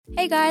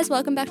Hey guys,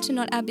 welcome back to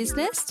Not Our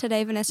Business.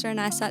 Today Vanessa and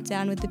I sat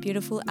down with the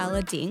beautiful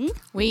Ella Ding.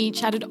 We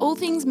chatted all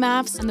things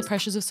MAFS and the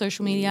pressures of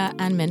social media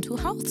and mental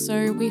health,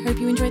 so we hope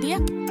you enjoy the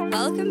app.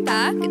 Welcome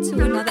back to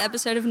another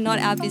episode of Not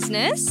Our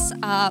Business.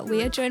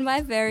 We are joined by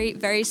a very,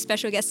 very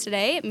special guest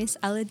today, Miss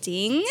Ella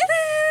Ding.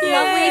 Yay.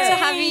 Lovely to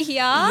have you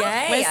here.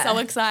 Yay. We're so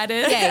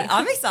excited. Yay,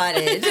 I'm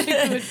excited.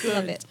 Good.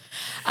 Love it.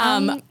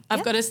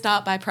 I've got to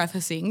start by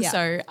prefacing. Yeah.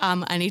 So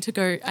I need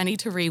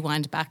to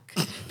rewind back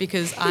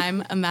because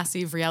I'm a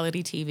massive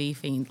reality TV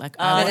fiend. Like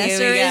I here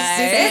Vanessa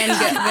we is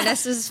go.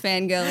 Vanessa's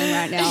fangirling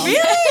right now. Really?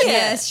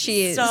 Yes,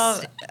 she is.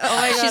 Stop. Oh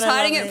my God, She's I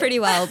hiding love it pretty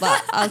well,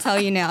 but I'll tell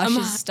you now,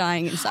 she's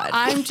dying inside.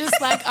 I'm just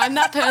like, I'm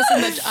that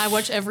person that I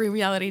watch every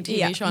reality TV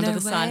Yeah. show under No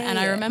the sun. way. And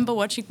I remember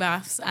watching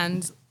MAFS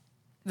and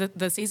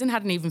the season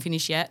hadn't even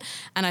finished yet.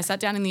 And I sat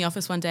down in the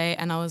office one day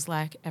and I was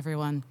like,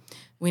 everyone,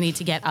 we need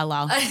to get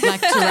Ella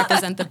to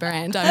represent the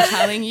brand. I'm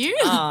telling you.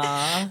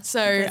 Aww, So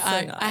nice.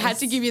 I had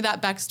to give you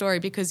that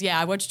backstory because,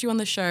 I watched you on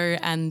the show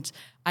and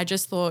I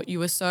just thought you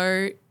were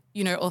so,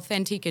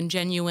 authentic and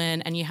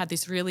genuine, and you had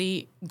this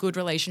really good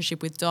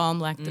relationship with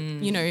Dom.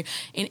 In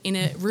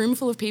a room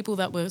full of people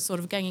that were sort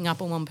of ganging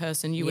up on one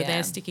person, you were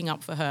there sticking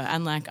up for her.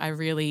 And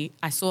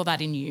I saw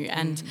that in you.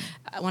 And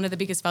one of the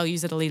biggest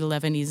values at Elite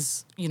 11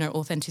 is,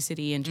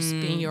 authenticity and just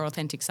being your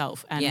authentic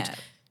self. And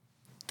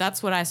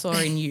that's what I saw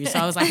in you. So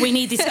I was like, we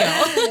need this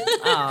girl.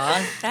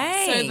 Aw,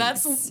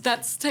 thanks. So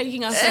that's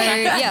taking us So,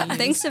 back.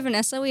 thanks to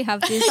Vanessa, we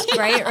have this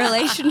great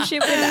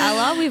relationship with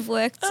Ella. We've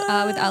worked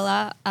with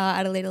Ella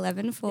at Elite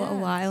 11 for a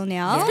while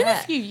now. It's been a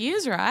few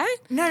years, right?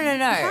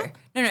 No.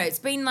 It's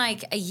been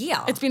like a year.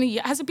 It's been a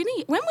year. Has it been a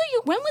year?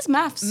 When was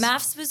MAFS?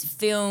 MAFS was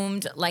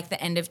filmed like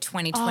the end of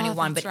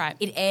 2021, that's but right.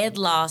 it aired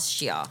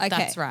last year. Okay.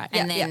 That's right.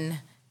 And Yeah, then,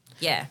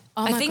 yeah.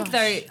 Oh I my think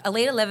gosh. though,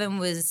 Elite 11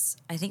 was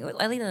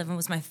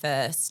my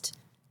first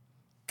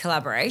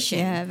collaboration.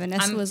 Yeah,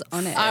 Vanessa was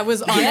on it. I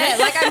was on Yeah, it.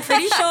 like I'm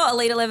pretty sure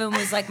Elite 11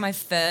 was like my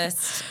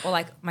first or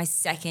like my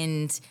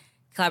second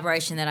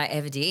collaboration that I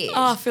ever did.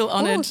 Oh, I feel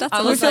honoured. Ooh, that's I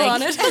I was feel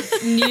like honoured.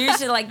 new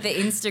to like the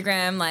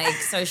Instagram, like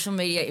social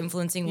media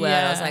influencing world.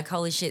 I was Yeah. like,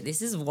 holy shit,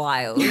 this is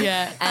wild.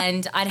 Yeah.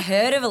 And I'd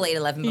heard of Elite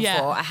 11 before.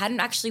 Yeah. I hadn't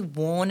actually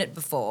worn it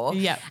before.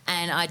 Yeah.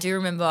 And I do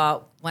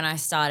remember when I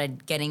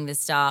started getting the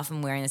stuff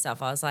and wearing the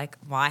stuff, I was like,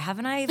 why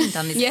haven't I even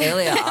done this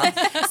earlier?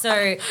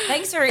 So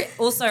thanks for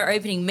also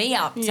opening me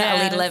up to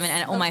Yes. Elite 11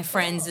 and all my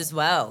friends as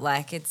well.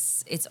 Like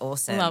it's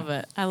awesome. Love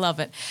it. I love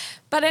it.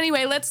 But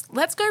anyway, let's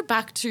go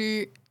back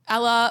to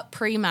Ella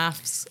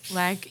pre-MAFS.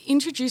 Like,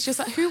 introduce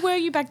yourself. Who were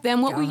you back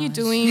then? What were you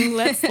doing?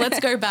 Let's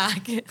go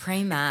back.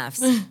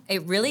 Pre-MAFS,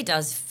 it really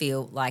does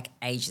feel like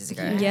ages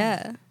ago.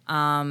 yeah.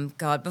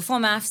 Before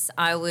MAFS,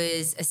 I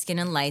was a skin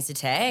and laser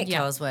tech.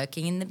 Yeah. I was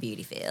working in the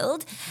beauty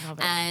field.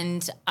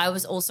 And I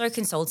was also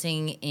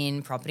consulting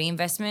in property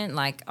investment,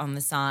 like on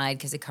the side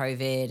because of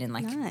COVID and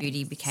like Nice.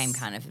 beauty became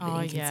kind of a bit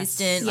yes.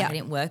 inconsistent. Like Yeah. I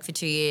didn't work for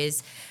 2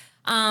 years.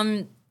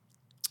 I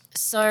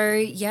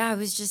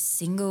was just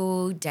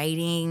single,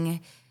 dating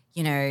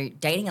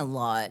a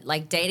lot.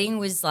 Like dating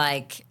was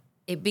like,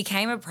 it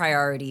became a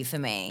priority for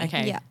me.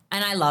 Okay. Yeah.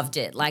 And I loved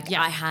it. Like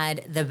I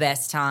had the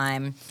best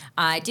time.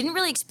 I didn't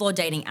really explore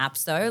dating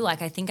apps though.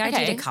 Like I think I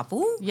did Okay. a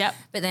couple. Yep.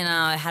 But then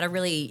I had a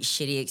really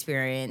shitty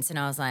experience and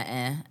I was like,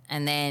 eh.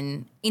 And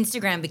then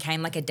Instagram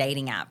became like a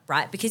dating app,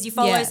 right? Because you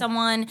follow Yeah.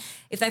 someone,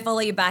 if they follow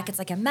you back, it's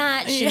like a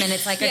match. And then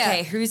it's like, Yeah.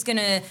 okay, who's going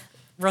to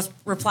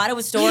reply to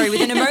a story with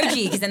an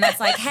emoji? Because then that's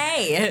like,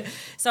 hey.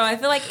 So I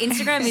feel like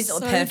Instagram is So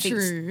perfect.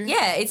 true.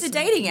 Yeah, it's a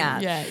dating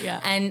app. Yeah.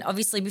 And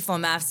obviously before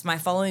MAFS, my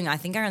following, I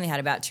think I only had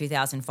about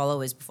 2,000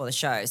 followers before the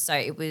show. So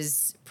it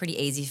was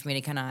pretty easy for me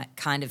to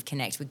kind of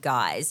connect with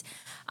guys.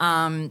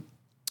 I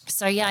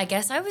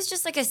guess I was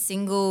just like a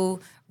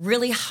single,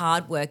 really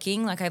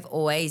hardworking. Like I've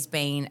always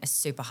been a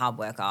super hard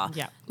worker.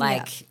 Yeah.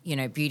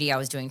 Beauty, I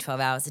was doing 12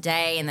 hours a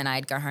day and then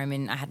I'd go home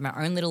and I had my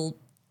own little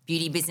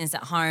beauty business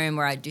at home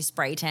where I'd do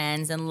spray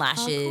tans and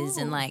lashes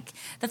and like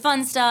the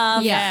fun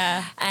stuff.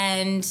 Yeah.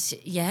 And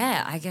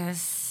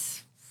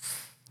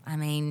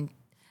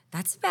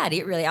that's about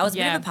it really. I was a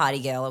bit of a party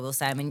girl, I will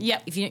say. I mean,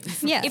 Yep.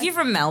 if you're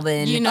from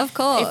Melbourne, Of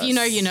course. If you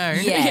know, you know.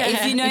 yeah,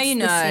 if you know, you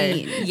the know.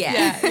 scene.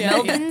 Yeah.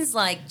 Melbourne's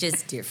like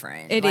just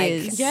different. It It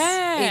is. is.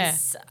 Yeah.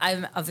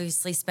 I've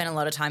obviously spent a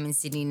lot of time in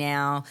Sydney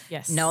now.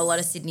 Yes. Know a lot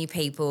of Sydney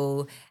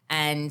people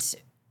and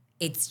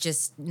it's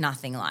just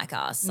nothing like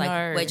us. Like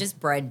No. we're just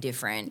bred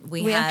different.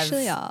 We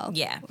actually are.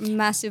 Yeah.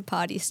 Massive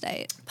party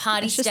state.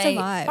 Party It's just a state.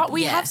 vibe. But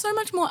we Yeah. have so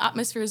much more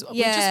atmosphere as well.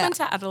 We Yeah. just went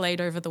to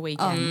Adelaide over the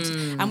weekend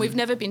and we've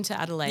never been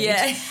to Adelaide.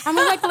 Yeah. And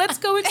we're like, let's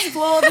go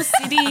explore the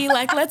city.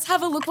 Like, let's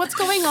have a look what's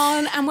going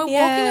on. And we're walking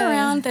Yeah.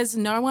 around. There's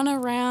no one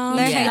around.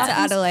 No Yeah. hate to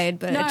Nothing's- Adelaide,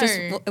 but No.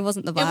 it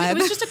wasn't the It vibe.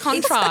 was just a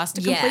contrast,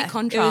 a complete Yeah. It was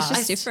contrast. It was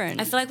just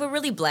different. I feel like we're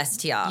really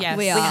blessed here. Yes.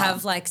 We We are.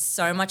 have like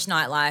so much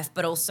nightlife,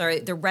 but also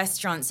the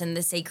restaurants and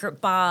the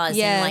secret bars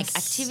Yes. and like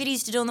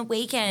activities to do on the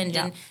weekend.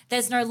 Yeah. And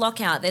there's no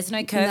lockout, there's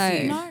no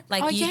curfew. No.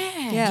 Like Oh, you,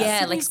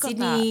 yeah. like Sydney's got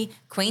Sydney,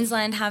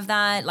 Queensland have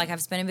that. Like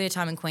I've spent a bit of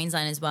time in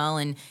Queensland as well,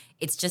 and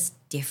it's just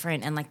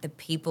different. And like the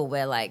people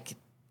were like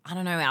I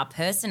don't know, our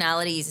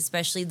personalities,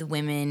 especially the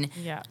women.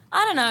 Yeah.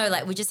 I don't know,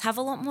 like we just have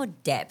a lot more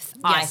depth.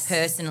 Yes. I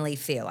personally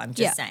feel. I'm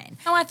just saying.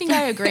 No, I think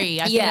I agree.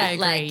 I think I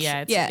agree.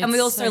 like, and we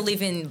also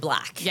live in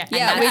black. Yeah. And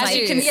Yeah, that's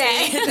we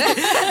like,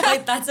 do.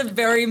 like that's a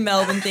very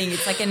Melbourne thing.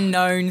 It's like a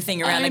known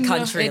thing around the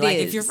country. It Like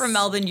is. if you're from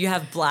Melbourne, you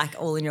have black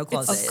all in your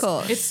closet. Of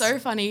course. It's so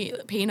funny.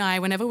 P and I,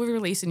 whenever we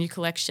release a new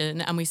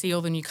collection and we see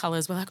all the new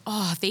colours, we're like,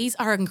 oh, these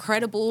are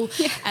incredible.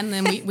 Yeah. And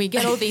then we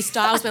get all these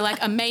styles. We're like,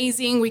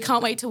 amazing. We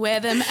can't wait to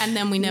wear them. And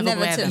then we never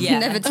wear them.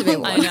 Never to be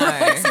worn.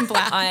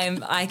 I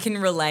know. I can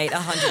relate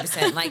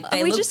 100%. Like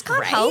they we look just can't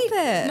great. help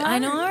it. I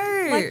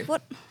know. Like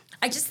what?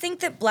 I just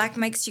think that black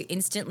makes you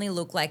instantly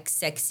look like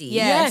sexy.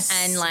 Yes.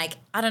 And like,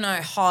 I don't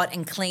know, hot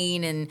and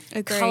clean and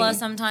Agree. colour.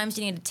 Sometimes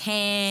you need a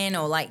tan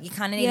or like you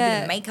kind of need a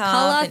bit of makeup.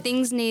 Colour, and-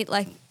 things need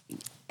like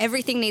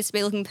everything needs to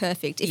be looking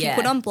perfect. If you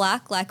put on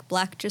black, like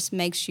black just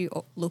makes you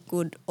look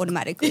good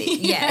automatically.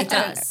 Yeah, it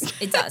does.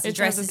 It does. It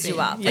dresses you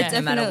up. Yeah. Like,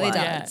 no matter Definitely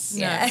what. does.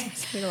 Yeah.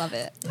 We love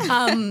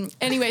it.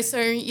 Anyway, so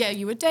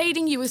you were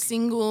dating, you were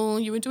single,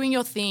 you were doing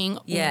your thing.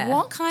 Yeah.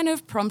 What kind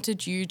of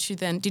prompted you to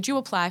then, did you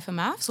apply for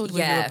MAFS or were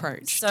you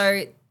approached?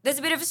 So there's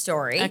a bit of a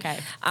story. Okay.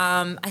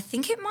 I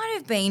think it might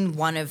have been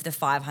one of the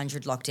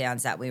 500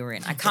 lockdowns that we were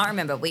in. I can't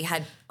remember. We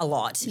had a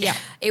lot. Yeah.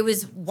 It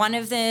was one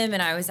of them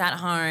and I was at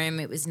home.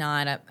 It was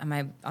night.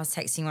 I was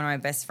texting one of my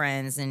best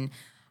friends and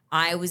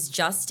I was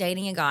just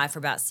dating a guy for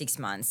about 6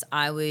 months.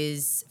 I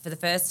was, for the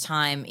first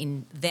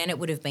time then it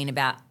would have been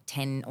about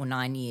 10 or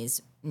 9 years,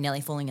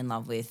 nearly falling in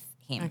love with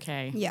him.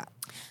 Okay. Yeah.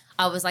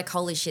 I was like,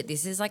 holy shit,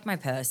 this is like my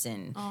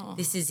person.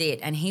 This is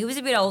it. And he was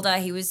a bit older.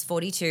 He was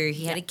 42.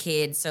 He had a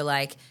kid. So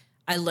like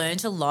I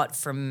learned a lot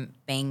from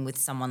being with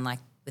someone like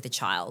with a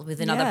child, with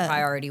another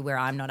priority where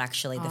I'm not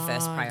actually the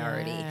first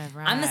priority. yeah,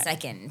 I'm the right.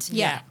 second.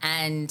 Yeah.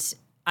 And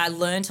I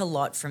learned a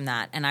lot from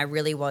that. And I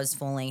really was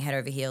falling head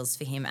over heels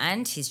for him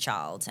and his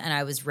child. And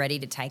I was ready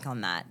to take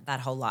on that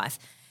whole life.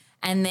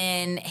 And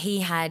then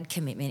he had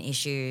commitment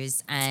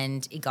issues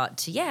and it got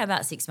to,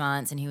 about 6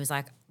 months. And he was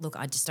like, look,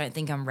 I just don't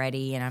think I'm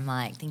ready. And I'm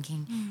like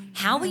thinking,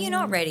 how are you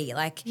not ready?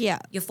 Like,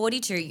 you're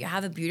 42, you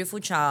have a beautiful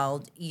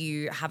child,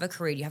 you have a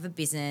career, you have a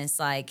business.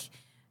 Like,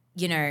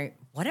 you know,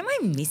 what am I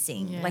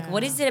missing? Yeah. Like,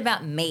 what is it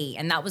about me?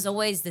 And that was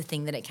always the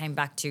thing that it came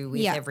back to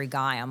with every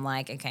guy. I'm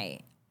like,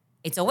 okay,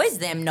 it's always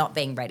them not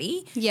being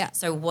ready. Yeah.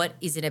 So what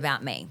is it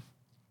about me?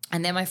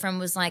 And then my friend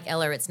was like,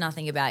 Ella, it's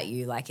nothing about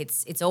you. Like,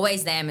 it's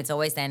always them. It's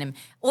always them. And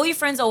all your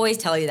friends always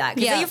tell you that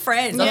because they're your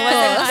friends. Yeah,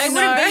 Otherwise, I they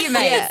wouldn't be your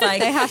mates. Yeah, Like,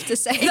 they have to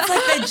say it's that.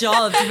 like their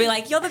job to be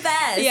like, you're the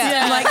best.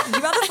 Yeah. I'm like,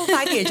 you are the full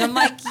package. I'm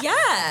like,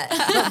 yeah.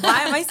 But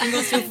why am I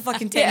single still for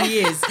fucking 10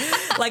 years?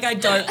 Like, I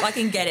don't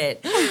fucking get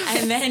it.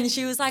 And then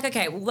she was like,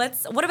 okay, well,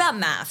 what about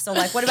MAFS? Or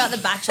like, what about The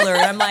Bachelor?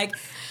 And I'm like,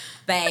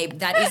 babe,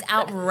 that is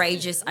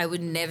outrageous. I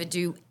would never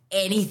do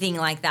anything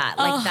like that.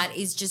 Like that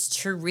is just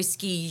too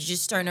risky. You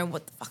just don't know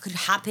what the fuck could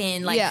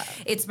happen. Like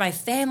it's my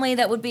family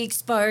that would be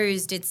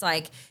exposed. It's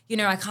like, you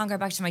know, I can't go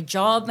back to my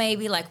job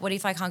maybe. Like what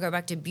if I can't go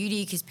back to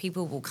beauty because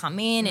people will come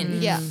in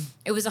and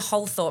it was a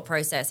whole thought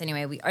process.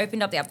 Anyway, we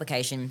opened up the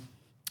application.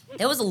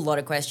 There was a lot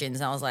of questions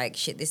and I was like,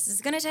 shit, this is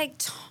going to take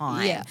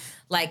time. Yeah.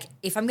 Like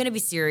if I'm going to be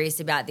serious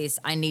about this,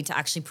 I need to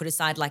actually put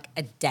aside like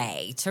a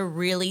day to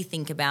really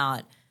think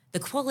about the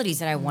qualities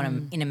that I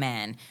want in a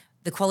man.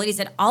 The qualities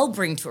that I'll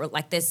bring to it,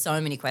 like there's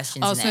so many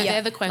questions in so there.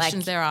 they're the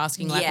questions Like, they're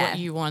asking, like what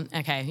you want.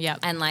 Okay, yeah.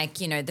 And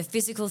like, you know, the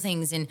physical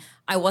things. And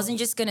I wasn't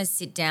just going to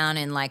sit down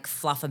and like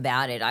fluff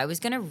about it. I was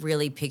going to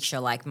really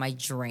picture like my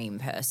dream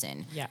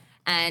person. Yeah.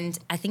 And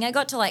I think I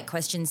got to like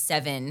question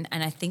 7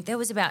 and I think there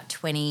was about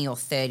 20 or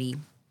 30.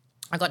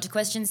 I got to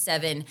question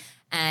 7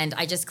 and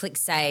I just clicked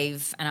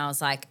save and I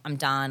was like, I'm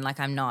done. Like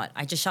I'm not.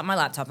 I just shut my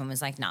laptop and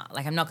was like, nah,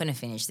 like I'm not going to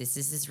finish this.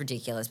 This is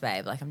ridiculous,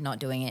 babe. Like I'm not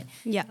doing it.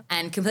 Yeah.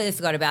 And completely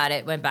forgot about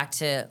it. Went back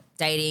to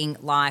dating,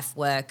 life,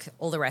 work,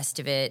 all the rest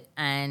of it.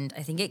 And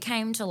I think it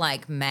came to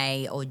like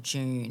May or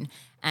June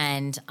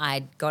and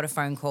I got a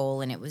phone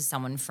call and it was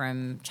someone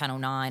from Channel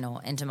 9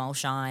 or Entomol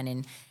Shine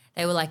and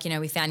they were like, you know,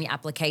 we found your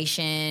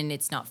application.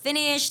 It's not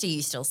finished. Are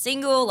you still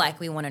single? Like,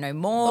 we want to know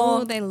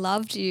more. Oh, they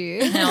loved you.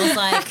 And I was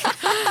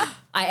like,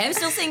 I am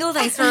still single.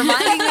 Thanks for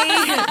reminding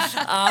me.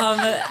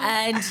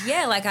 And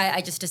yeah, like I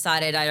just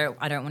decided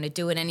I don't want to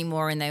do it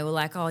anymore. And they were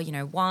like, oh, you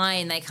know, why?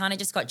 And they kind of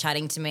just got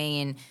chatting to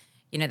me and,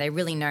 you know, they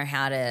really know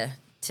how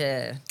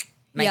to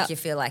make you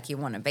feel like you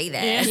want to be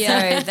there.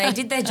 Yeah. So they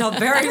did their job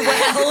very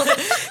well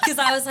because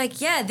I was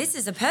like, yeah, this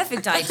is a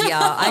perfect idea.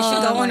 I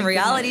should go on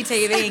reality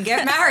TV and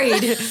get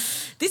married.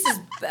 This is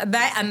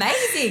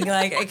amazing.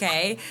 Like,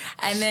 okay.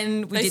 And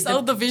then They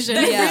sold the vision.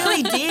 They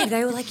really did.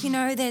 They were like, you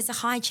know, there's a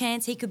high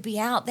chance he could be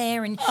out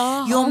there and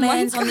your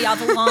man's on the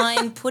other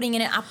line putting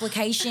in an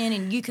application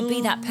and you could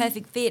be that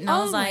perfect fit. And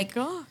I was like,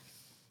 God.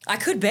 I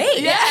could be.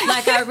 Yeah.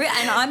 Like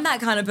and I'm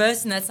that kind of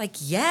person that's like,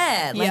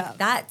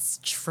 that's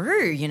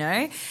true, you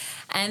know?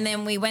 And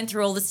then we went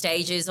through all the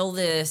stages, all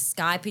the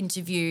Skype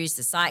interviews,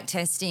 the psych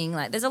testing.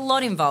 Like, there's a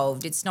lot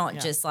involved. It's not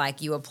just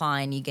like you apply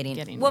and you get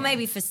in.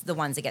 Maybe for the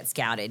ones that get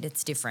scouted,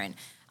 it's different.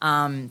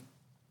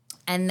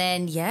 And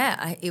then,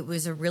 it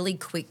was a really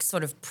quick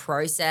sort of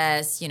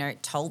process,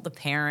 told the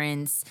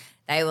parents.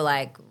 They were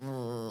like,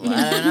 "Ooh,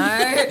 I don't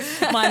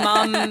know." My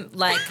mum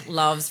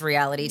loves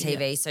reality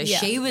TV. So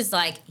she was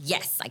like,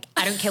 yes,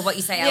 I don't care what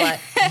you say, Ella,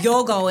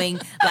 you're going,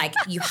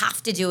 you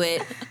have to do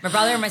it. My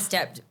brother and my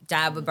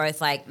stepdad were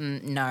both like,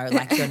 no,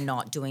 you're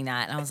not doing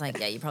that. And I was like,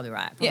 yeah, you're probably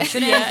right. Probably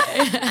shouldn't.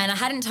 And I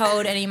hadn't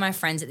told any of my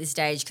friends at this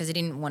stage because I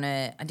didn't want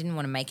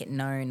to make it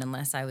known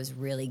unless I was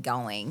really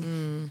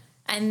going.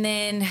 And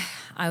then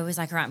I was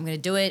like, all right, I'm going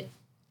to do it.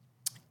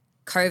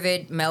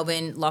 COVID,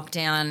 Melbourne,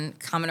 lockdown,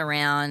 coming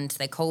around.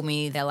 They called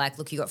me. They're like,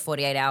 look, you got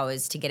 48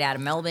 hours to get out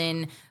of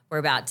Melbourne. We're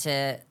about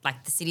to,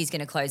 the city's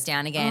going to close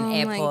down again,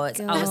 airports.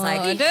 I was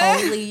like,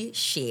 holy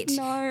shit.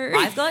 No.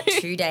 I've got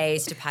 2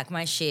 days to pack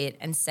my shit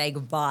and say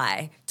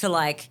goodbye to,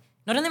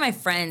 not only my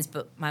friends,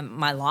 but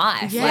my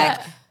life.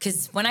 Yeah.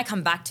 Because when I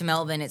come back to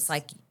Melbourne, it's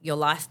like your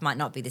life might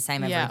not be the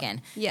same ever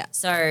again. Yeah.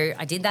 So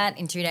I did that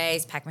in 2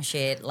 days, packed my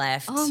shit,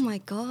 left. Oh, my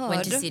God.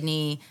 Went to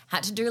Sydney,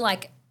 had to do,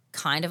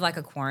 kind of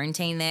a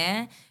quarantine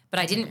there, but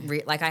I didn't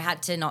I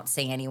had to not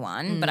see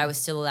anyone, but I was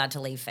still allowed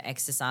to leave for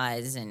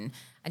exercise, and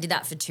I did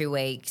that for 2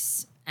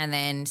 weeks, and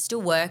then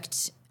still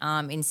worked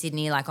in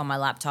Sydney on my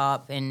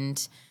laptop,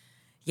 and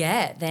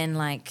then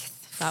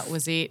That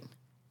was it.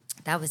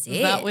 that was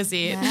it. That was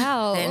it.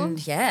 Wow.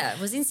 And I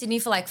was in Sydney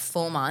for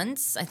 4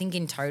 months, I think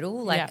in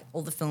total,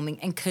 all the filming,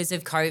 and because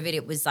of COVID,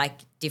 it was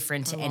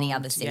different to any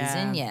other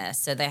season. Yeah,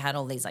 so they had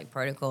all these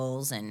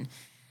protocols and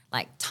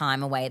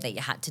time away that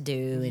you had to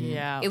do,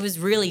 and it was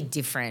really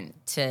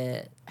different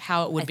to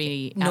how it would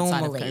be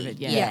outside normally. of COVID.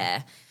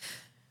 Yeah.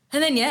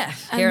 And then here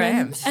I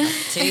am, 2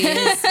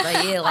 years,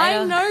 a year later.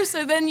 I know.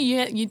 So then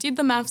you did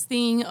the MAFS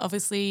thing.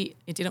 Obviously,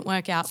 it didn't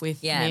work out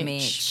with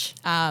Mitch.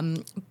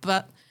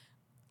 But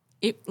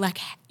it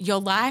your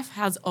life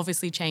has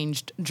obviously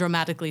changed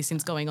dramatically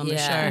since going on the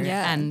show.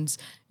 Yeah. And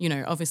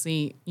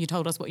obviously you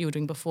told us what you were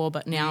doing before,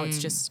 but now it's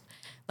just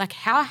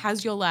how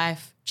has your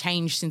life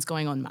changed since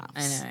going on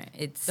MAFS? I know.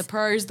 It's the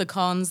pros, the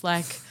cons,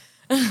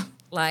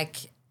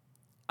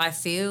 I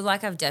feel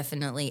like I've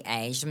definitely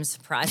aged. I'm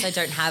surprised I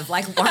don't have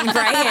one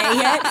grey hair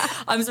yet.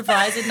 I'm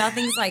surprised that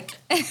nothing's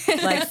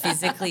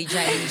physically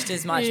changed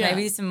as much. Yeah.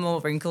 Maybe some more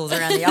wrinkles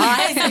around the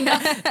eyes and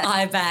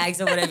eye bags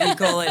or whatever you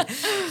call it.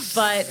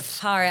 But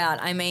far out.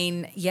 I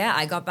mean,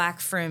 I got back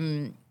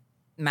from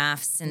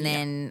MAFS and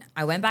then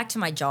I went back to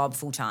my job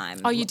full time.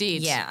 Oh, you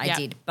did? Yeah, I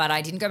did. But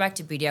I didn't go back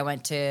to beauty. I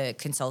went to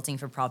consulting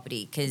for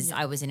property because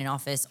I was in an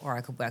office or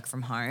I could work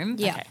from home.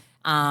 Yeah.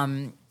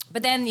 Okay.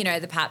 But then,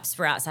 the Paps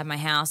were outside my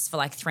house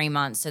for 3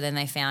 months. So then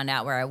they found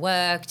out where I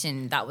worked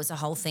and that was a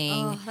whole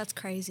thing. Oh, that's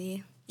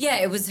crazy.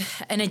 Yeah, it was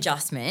an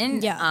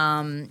adjustment.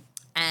 Yeah.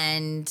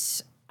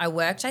 And I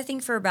worked, I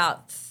think, for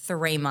about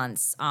 3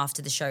 months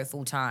after the show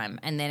full time.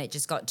 And then it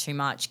just got too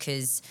much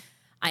because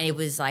I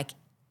was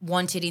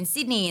wanted in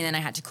Sydney and then I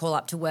had to call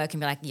up to work and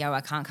be like, yo,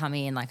 I can't come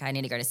in. I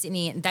need to go to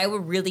Sydney. And they were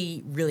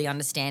really, really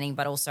understanding,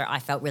 but also I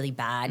felt really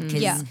bad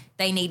because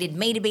they needed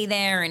me to be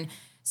there. And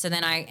so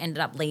then I ended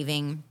up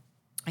leaving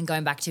and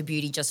going back to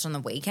beauty just on the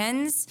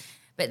weekends.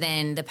 But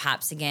then the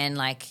Paps again,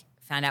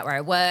 found out where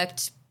I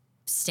worked,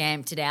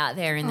 stamped it out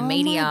there in the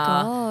media. My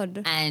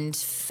God. And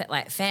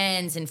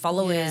fans and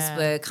followers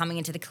were coming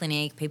into the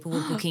clinic. People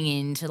were booking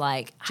in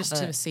to Just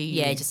to see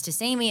you. Yeah, just to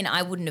see me. And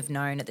I wouldn't have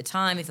known at the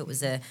time if it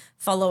was a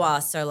follower.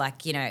 So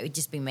it would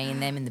just be me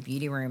and them in the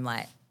beauty room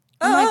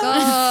Oh my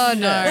God.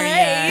 No,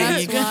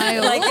 yeah. That's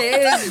wild.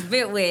 it was a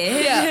bit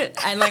weird. Yeah.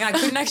 And I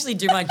couldn't actually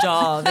do my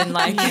job. And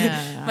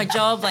my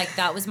job,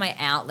 that was my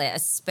outlet,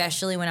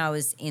 especially when I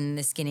was in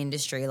the skin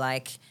industry.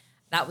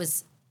 That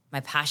was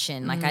my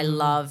passion. I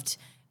loved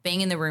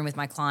being in the room with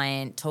my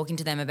client, talking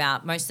to them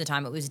about, most of the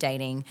time it was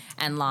dating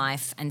and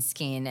life and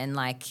skin. And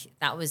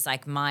that was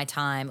my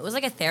time. It was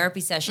a therapy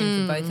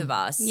session for both of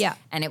us. Yeah.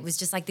 And it was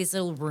just this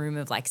little room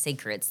of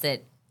secrets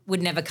that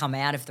would never come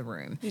out of the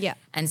room. Yeah.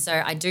 And so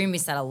I do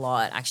miss that a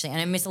lot, actually.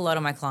 And I miss a lot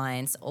of my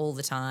clients all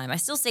the time. I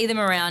still see them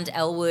around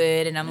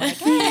Elwood and I'm like,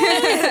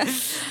 hey.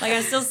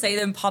 I still see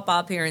them pop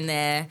up here and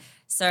there.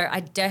 So I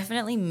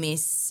definitely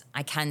miss,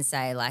 I can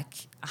say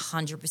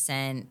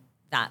 100%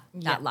 that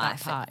life. That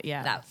part,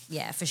 yeah.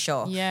 Yeah, for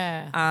sure.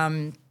 Yeah.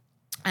 And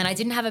I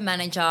didn't have a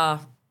manager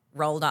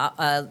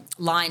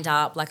lined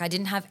up. I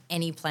didn't have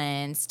any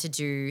plans to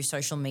do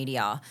social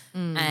media.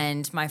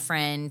 And my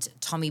friend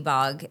Tommy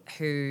Bug,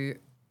 who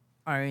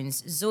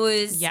owns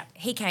Zuz,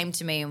 he came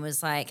to me and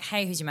was like,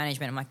 hey, who's your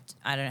management? I'm like,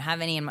 I don't have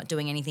any. I'm not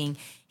doing anything.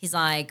 He's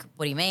like,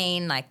 what do you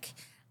mean?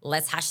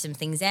 Let's hash some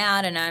things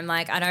out. And I'm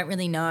like, I don't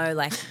really know,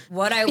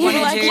 what I want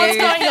to do. What's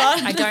going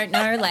on? I don't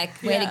know,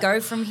 where to go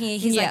from here.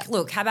 He's like,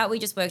 look, how about we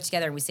just work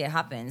together and we see what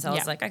happens? I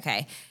was like,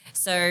 okay.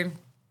 So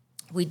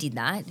we did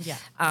that. Yeah.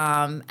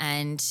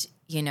 And,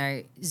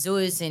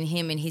 Zuz and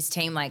him and his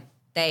team,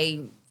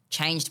 they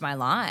changed my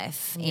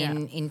life.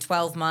 In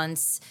 12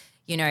 months,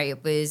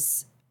 it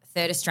was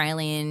third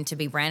Australian to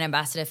be brand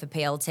ambassador for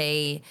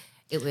PLT.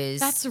 It was...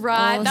 That's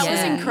right. Oh, that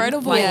was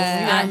incredible.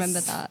 Yeah, I remember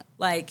that.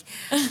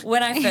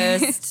 When I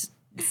first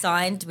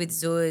signed with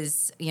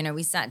Zuz, you know,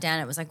 we sat down.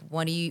 It was like,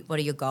 what are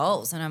your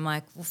goals? And I'm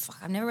like, well, fuck,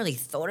 I've never really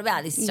thought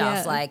about this stuff.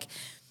 Yeah. Like,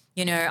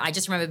 you know, I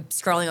just remember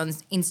scrolling on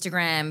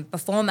Instagram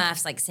before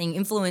MAFS, like seeing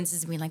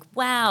influencers and being like,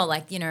 wow,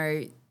 like, you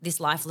know, this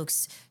life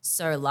looks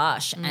so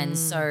lush and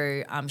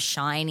so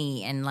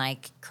shiny and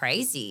like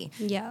crazy.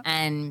 Yeah.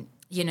 And,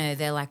 you know,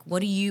 they're like,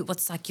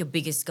 what's like your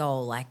biggest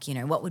goal? Like, you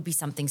know, what would be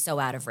something so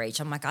out of reach?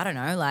 I'm like, I don't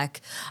know,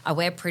 like I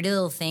wear Pretty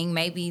Little Thing,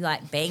 maybe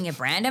like being a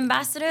brand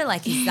ambassador.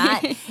 Like, is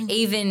that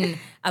even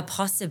a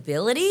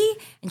possibility?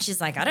 And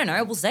she's like, I don't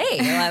know, we'll see.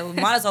 Like,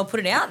 we might as well put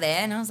it out there.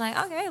 And I was like,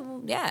 okay,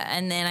 well, yeah.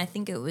 And then I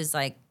think it was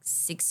like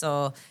 6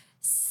 or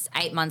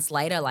 8 months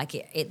later, like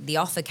the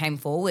offer came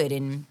forward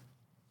and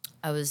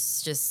I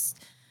was just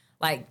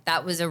like,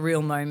 that was a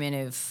real moment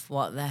of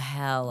what the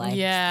hell? Like,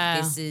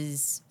 this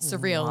is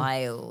surreal,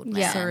 wild. Yeah.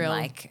 Man. Surreal.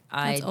 Like,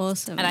 That's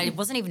awesome. And I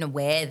wasn't even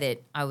aware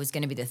that I was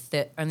going to be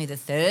only the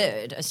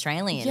third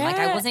Australian. Yeah. Like,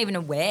 I wasn't even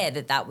aware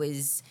that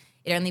was.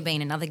 It only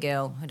been another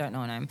girl. I don't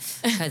know her name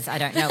because I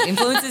don't know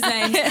influencers'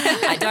 names.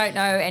 I don't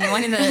know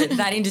anyone in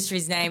that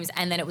industry's names.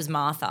 And then it was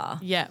Martha.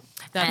 Yeah.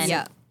 That's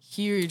Yeah.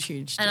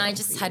 huge. And I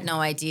just had no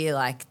idea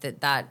like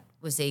that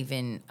was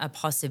even a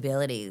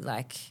possibility,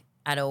 like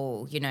at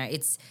all. You know,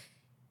 it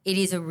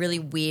is a really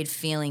weird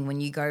feeling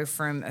when you go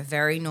from a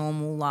very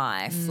normal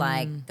life,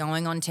 like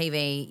going on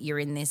TV, you're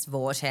in this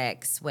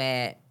vortex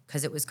where,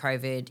 because it was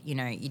COVID, you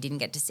know, you didn't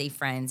get to see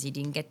friends, you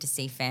didn't get to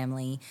see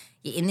family.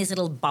 You're in this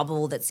little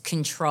bubble that's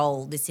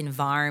controlled, this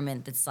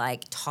environment that's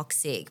like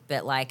toxic,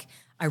 but like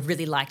I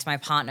really liked my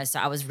partner, so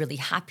I was really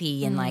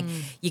happy. And like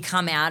you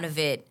come out of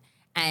it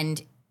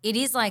and it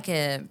is like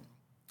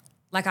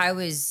I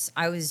was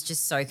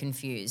just so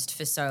confused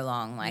for so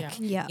long. Like,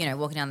 Yeah. you know,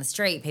 walking down the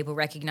street, people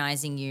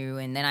recognizing you.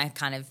 And then I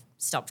kind of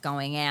stopped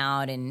going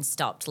out and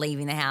stopped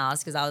leaving the house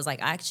because I was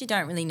like, I actually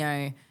don't really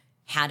know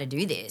how to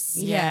do this.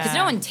 Yeah. Because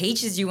no one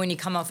teaches you when you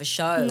come off a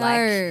show. No,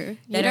 Like,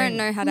 you don't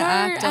know how to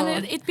act.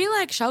 and it'd be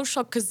like shell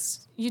shock because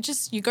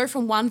you go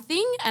from one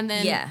thing and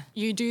then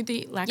you do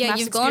the like yeah, MAFS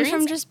you've gone from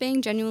experience. just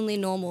being genuinely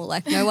normal,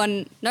 like no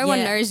one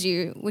knows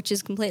you, which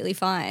is completely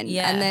fine.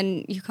 Yeah. And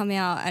then you come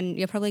out and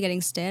you're probably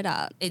getting stared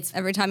at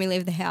every time you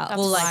leave the house.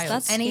 Well, like,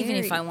 that's and scary. even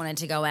if I wanted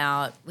to go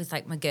out with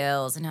like my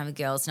girls and have a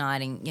girls'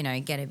 night and, you know,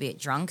 get a bit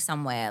drunk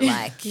somewhere,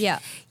 like Yeah.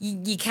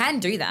 you can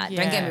do that.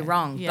 Don't get me Yeah.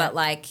 wrong. Yeah. But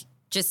like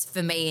just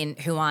for me and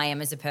who I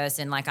am as a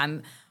person, like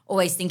I'm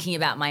always thinking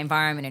about my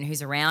environment and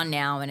who's around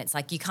now, and it's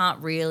like you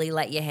can't really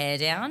let your hair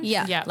down.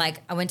 Yeah. Yeah.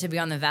 Like I went to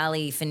Beyond the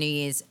Valley for New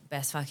Year's,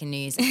 best fucking New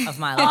Year's of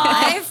my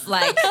life.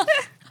 Like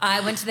I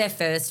went to their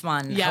first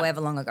one, Yeah.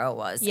 however long ago it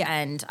was, Yeah.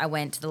 and I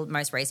went to the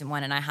most recent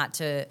one and I had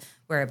to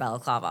wear a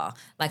balaclava.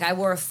 Like I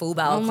wore a full Oh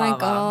balaclava. my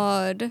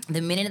God. The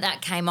minute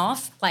that came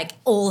off, like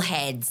all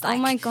heads. Like,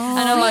 Oh my God.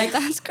 And I'm like,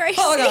 that's crazy.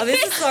 oh my God,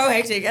 this is so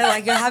hectic. And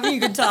like you're having a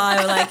good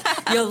time, or like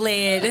you're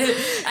lit. And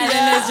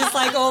then there's just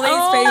like all these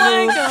people.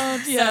 my God,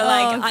 So yeah.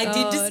 like Oh I did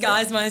God.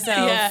 disguise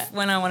myself Yeah.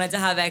 when I wanted to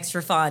have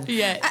extra fun.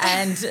 Yeah.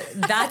 And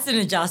that's an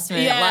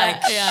adjustment. Yeah,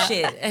 Like yeah.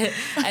 shit.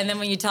 And then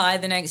when you're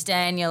tired the next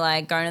day and you're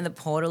like going to the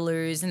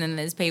Portaloos and then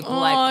there's people Oh,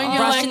 like you're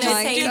brushing like, their oh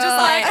my teeth. You're God.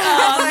 just like,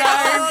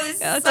 oh no. This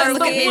is Don't so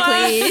look at me,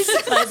 weird.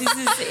 please. Like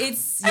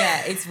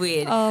it's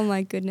weird. Oh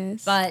my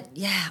goodness. But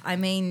yeah, I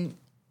mean,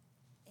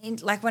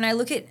 like when I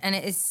look at, and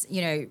it's,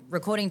 you know,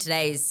 recording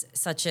today is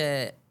such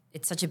a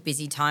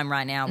busy time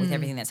right now with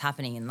everything that's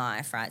happening in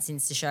life, right?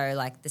 Since the show,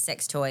 like the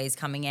sex toys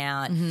coming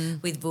out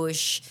with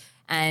Bush,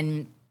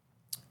 and,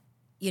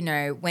 you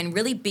know, when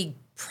really big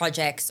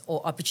projects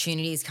or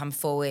opportunities come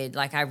forward,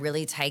 like I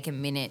really take a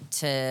minute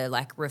to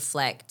like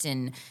reflect.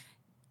 And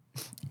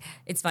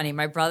it's funny,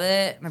 my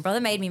brother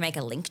made me make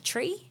a link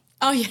tree.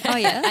 Oh yeah. oh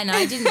yeah. And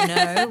I didn't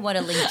know what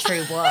a link tree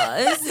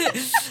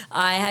was.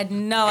 I had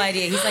no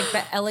idea. He's like,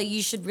 but Ella,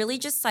 you should really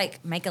just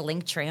like make a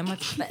link tree. I'm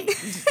like,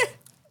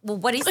 well,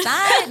 what is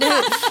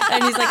that?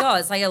 And he's like, oh,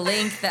 it's like a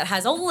link that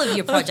has all of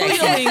your projects.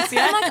 Your links,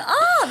 yeah. I'm like,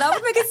 oh, that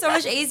would make it so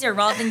much easier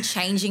rather than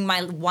changing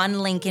my one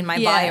link in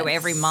my bio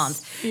every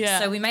month. Yeah.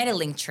 So we made a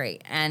link tree,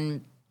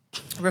 and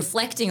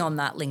reflecting on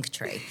that link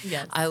tree,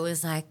 Yes. I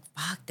was like,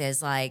 fuck,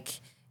 there's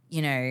like,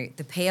 you know,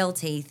 the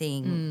PLT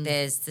thing.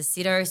 There's the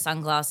Sido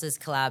sunglasses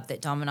collab that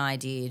Dom and I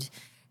did.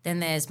 Then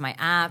there's my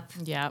app.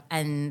 Yep.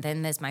 And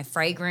then there's my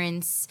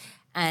fragrance.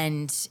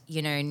 And,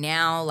 you know,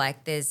 now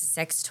like there's a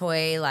sex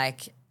toy.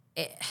 Like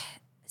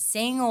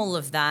seeing all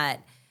of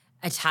that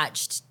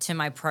attached to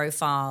my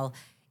profile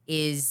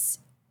it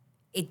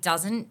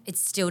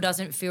still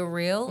doesn't feel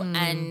real.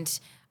 And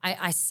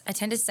I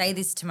tend to say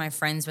this to my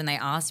friends when they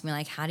ask me,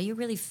 like, how do you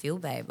really feel,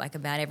 babe? Like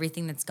about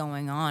everything that's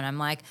going on. I'm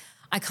like,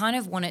 I kind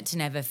of want it to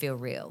never feel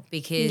real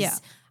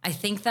because I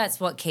think that's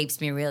what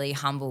keeps me really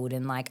humbled.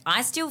 And like,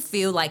 I still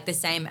feel like the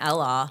same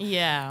Ella,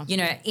 Yeah. you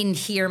know, in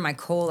here in my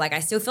core. Like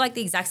I still feel like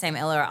the exact same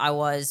Ella I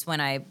was when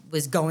I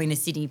was going to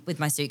Sydney with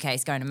my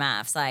suitcase going to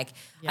MAFS. Like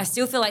I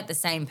still feel like the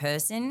same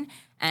person.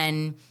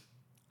 And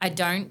I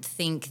don't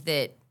think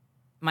that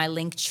my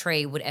link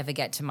tree would ever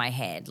get to my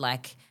head.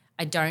 Like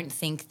I don't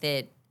think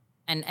that,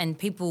 and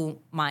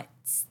people might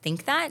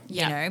think that,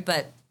 you know,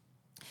 but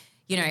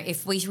you know,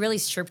 if we really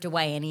stripped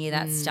away any of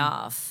that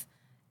stuff,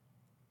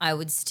 I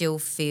would still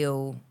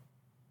feel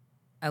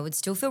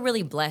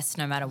really blessed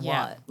no matter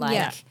what.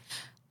 Like,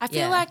 I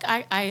feel like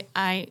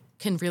I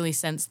can really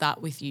sense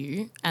that with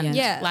you. And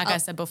like I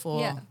said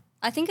before.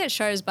 I think it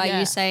shows by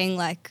you saying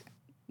like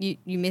you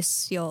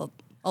miss your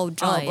old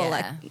job or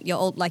like your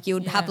old, like you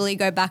would happily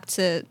go back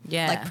to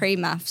like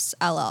pre-MAFS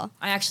Ella.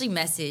 I actually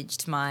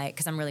messaged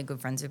because I'm really good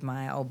friends with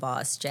my old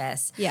boss,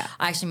 Jess. Yeah.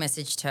 I actually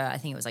messaged her, I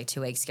think it was like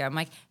 2 weeks ago. I'm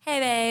like, hey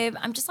babe,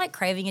 I'm just like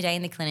craving a day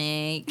in the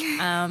clinic.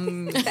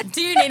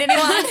 Do you need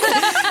anyone?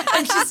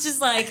 And she's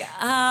just like,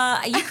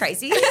 are you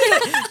crazy?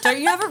 Don't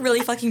you have a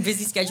really fucking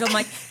busy schedule? I'm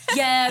like,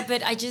 yeah,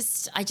 but I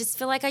just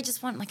feel like I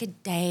just want like a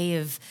day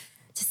of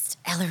just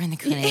Ella in the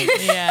clinic.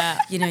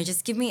 You know,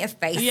 just give me a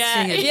face to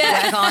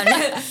work on.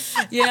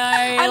 You know,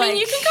 I mean,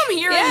 you can come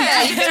here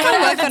and you can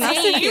come work on us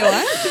if you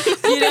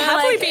want. You know,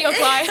 happily be your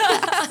client.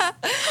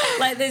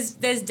 Like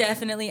there's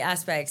definitely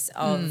aspects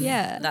of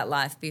that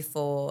life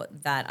before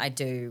that I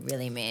do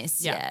really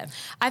miss. Yeah.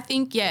 I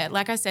think,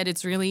 like I said,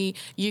 it's really,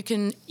 you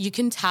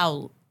can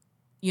tell,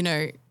 you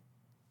know,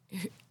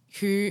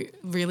 who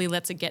really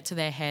lets it get to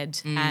their head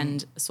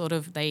and sort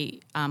of they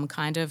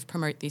kind of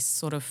promote this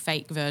sort of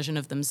fake version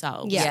of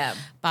themselves. Yeah.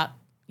 But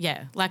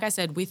like I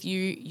said, with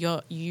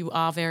you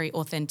are very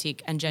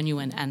authentic and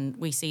genuine, and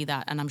we see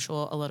that, and I'm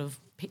sure a lot of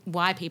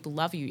why people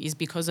love you is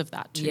because of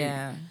that too.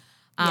 Yeah.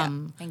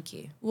 Thank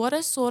you. What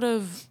are sort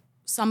of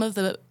some of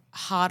the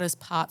hardest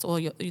parts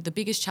or the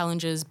biggest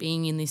challenges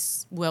being in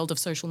this world of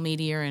social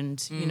media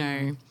and, you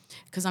know,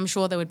 because I'm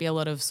sure there would be a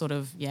lot of sort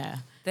of,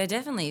 There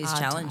definitely is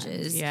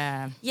challenges.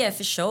 Times. Yeah,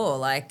 for sure.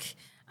 Like,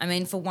 I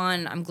mean, for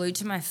one, I'm glued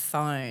to my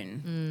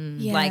phone.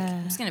 Like,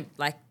 I'm just going to,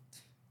 like,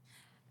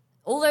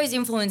 all those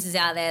influencers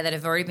out there that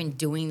have already been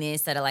doing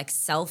this, that are, like,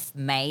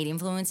 self-made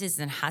influencers,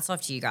 and hats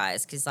off to you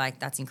guys because, like,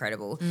 that's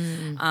incredible.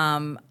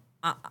 I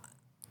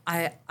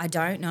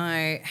don't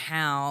know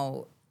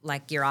how,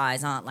 like, your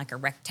eyes aren't, like, a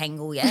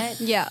rectangle yet.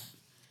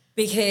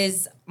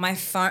 Because my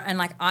phone, and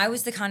like I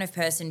was the kind of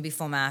person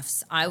before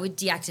MAFS, I would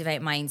deactivate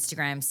my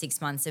Instagram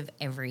 6 months of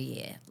every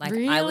year. Like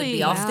I would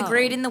be off the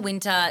grid in the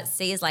winter,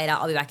 see you later,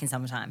 I'll be back in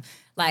summertime.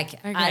 Like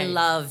I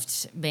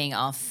loved being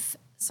off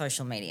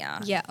social media.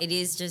 Yeah. It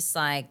is just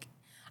like,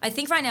 I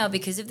think right now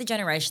because of the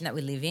generation that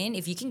we live in,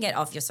 if you can get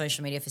off your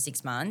social media for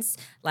 6 months,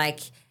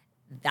 like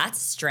that's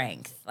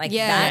strength. Like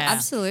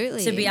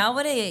absolutely. To be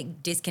able to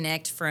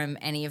disconnect from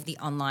any of the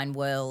online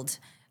world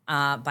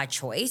by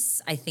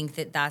choice, I think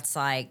that's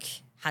like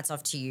hats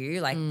off to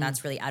you. Like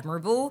that's really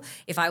admirable.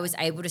 If I was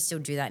able to still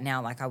do that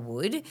now, like I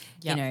would,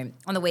 you know,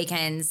 on the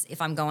weekends,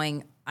 if I'm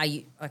going,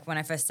 like when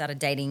I first started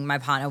dating my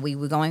partner, we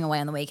were going away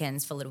on the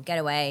weekends for little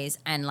getaways,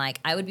 and like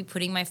I would be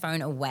putting my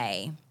phone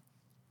away,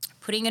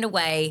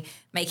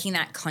 making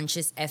that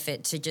conscious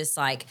effort to just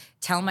like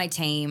tell my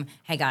team,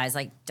 hey guys,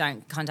 like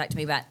don't contact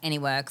me about any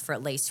work for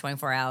at least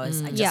 24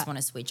 hours. I just want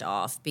to switch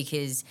off,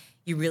 because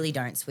you really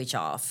don't switch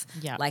off.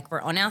 Yeah. Like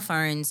we're on our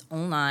phones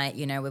all night,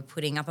 you know, we're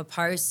putting up a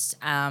post,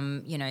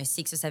 you know,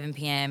 6 or 7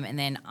 p.m. and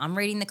then I'm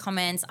reading the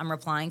comments, I'm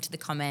replying to the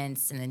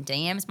comments, and then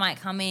DMs might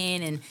come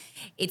in, and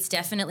it's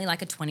definitely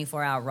like a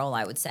 24-hour role,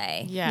 I would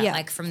say. Yeah.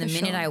 Like from the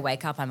minute I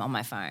wake up, I'm on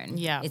my phone.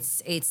 Yeah.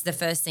 It's the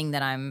first thing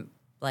that I'm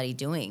bloody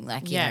doing.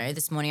 Like, you know,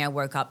 this morning I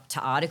woke up to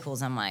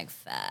articles, I'm like,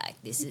 fuck,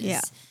 this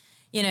is...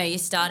 You know, you're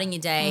starting your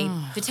day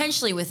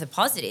potentially with a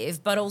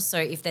positive, but also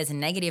if there's a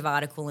negative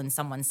article and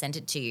someone sent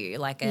it to you,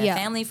 like a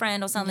family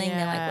friend or something,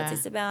 they're like, what's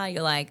this about?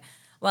 You're like,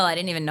 well, I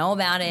didn't even know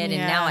about it and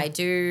now I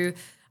do.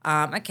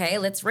 Okay,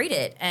 let's read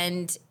it.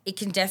 And it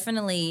can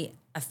definitely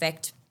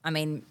affect, I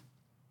mean,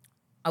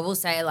 I will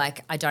say,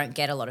 like, I don't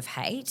get a lot of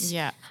hate.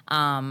 Yeah.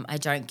 I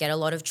don't get a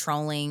lot of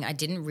trolling. I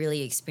didn't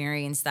really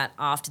experience that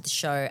after the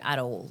show at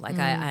all. Like,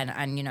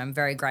 and you know, I'm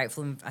very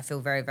grateful and I feel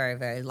very, very,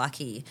 very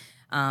lucky.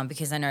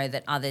 Because I know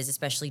that others,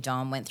 especially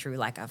Dom, went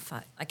through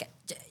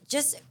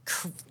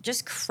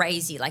just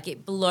crazy. Like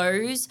it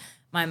blows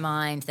my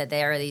mind that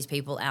there are these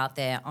people out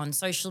there on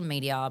social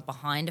media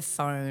behind a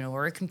phone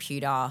or a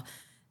computer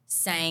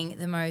saying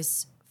the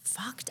most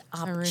fucked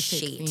up Horrific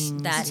shit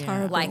things,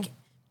 that like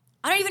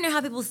I don't even know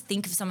how people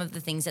think of some of the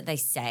things that they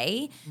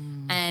say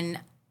and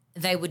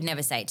they would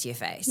never say it to your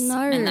face. No.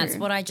 And that's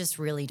what I just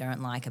really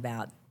don't like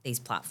about these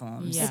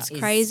platforms. Yeah. It's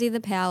crazy the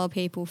power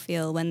people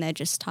feel when they're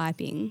just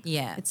typing.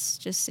 Yeah. It's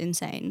just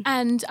insane.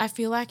 And I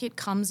feel like it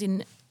comes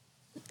in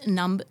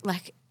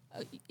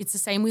it's the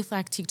same with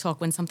like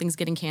TikTok. When something's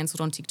getting cancelled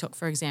on TikTok,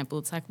 for example,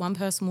 it's like one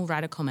person will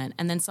write a comment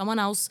and then someone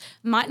else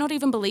might not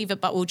even believe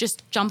it, but will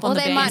just jump on the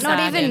bandwagon. Or they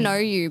might not even know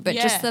you, but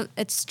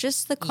it's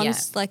just the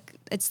like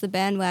it's the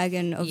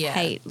bandwagon of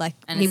hate. Like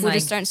and people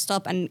just don't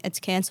stop, and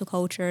it's cancel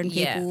culture, and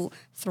people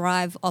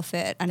thrive off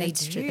it, and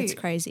it's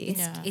crazy.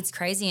 It's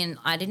crazy, and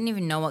I didn't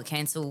even know what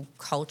cancel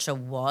culture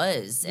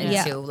was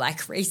until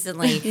like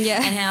recently.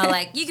 And how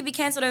like you could be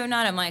cancelled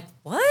overnight. I'm like,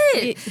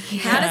 what?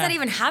 How does that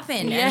even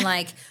happen? And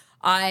like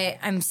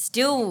I'm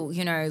still,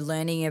 you know,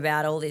 learning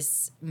about all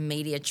this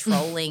media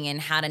trolling and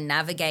how to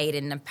navigate,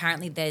 and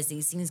apparently there's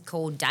these things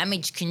called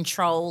damage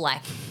control.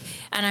 Like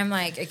And I'm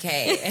like,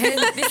 okay,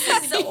 this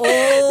is all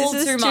This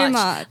is too too much.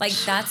 much. Like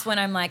that's when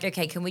I'm like,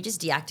 okay, can we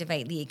just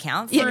deactivate the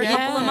account for a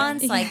couple of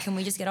months? Like, can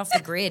we just get off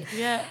the grid?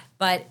 Yeah.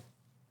 But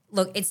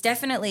look, it's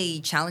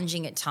definitely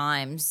challenging at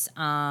times.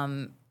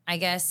 I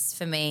guess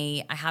for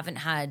me, I haven't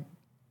had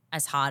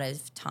as hard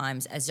of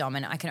times as Dom,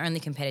 and I can only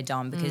compare to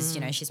Dom because,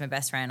 you know, she's my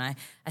best friend. I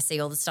see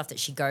all the stuff that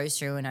she goes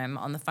through, and I'm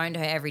on the phone to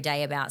her every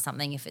day about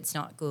something if it's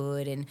not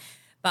good.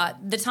 But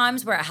the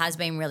times where it has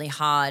been really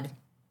hard,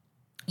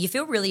 you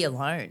feel really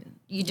alone.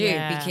 You do,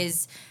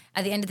 because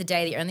at the end of the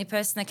day, the only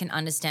person that can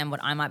understand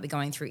what I might be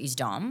going through is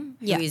Dom,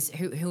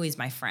 who is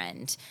my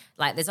friend.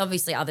 Like, there's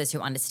obviously others who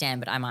understand,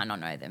 but I might not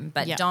know them.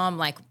 But Dom,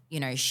 like, you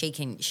know, she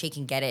can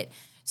get it.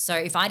 So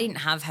if I didn't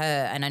have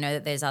her, and I know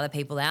that there's other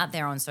people out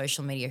there on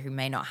social media who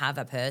may not have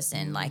a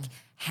person, like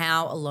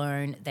how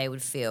alone they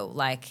would feel.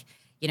 Like,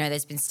 you know,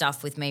 there's been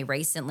stuff with me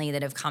recently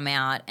that have come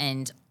out,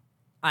 and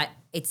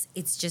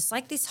it's just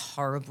like this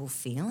horrible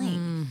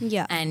feeling.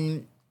 Yeah.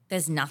 And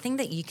there's nothing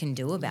that you can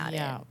do about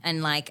it.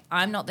 And like,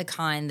 I'm not the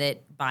kind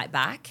that bite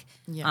back.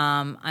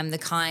 I'm the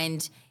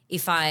kind,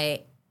 if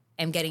I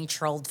am getting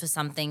trolled for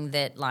something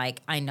that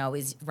like I know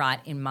is right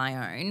in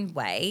my own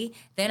way,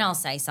 then I'll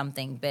say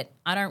something. But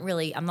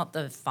I'm not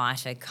the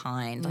fighter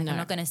kind. Like I'm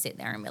not going to sit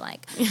there and be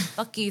like,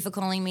 fuck you for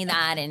calling me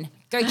that and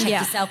go check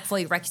yourself before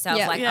you wreck yourself.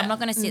 I'm not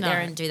going to sit there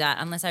and do that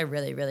unless I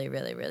really, really,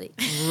 really, really,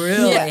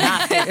 really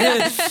have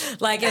to.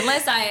 Like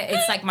unless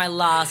it's like my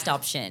last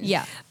option.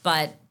 Yeah.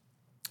 But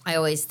I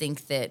always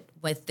think that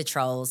with the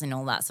trolls and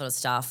all that sort of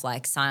stuff,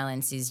 like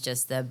silence is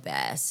just the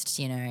best,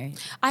 you know?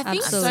 I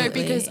think so,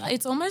 because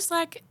it's almost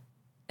like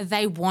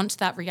they want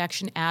that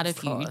reaction out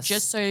of you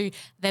just so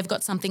they've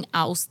got something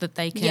else that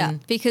they can. Yeah,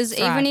 because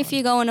even if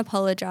you go and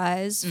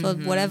apologize for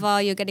whatever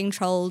you're getting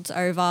trolled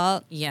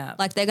over,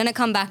 like they're going to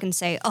come back and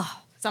say,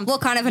 oh, what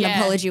kind of an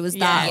apology was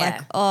that?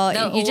 Like,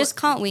 oh, you just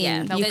can't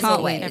win. You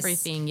can't win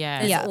everything.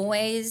 There's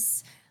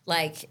always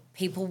like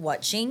people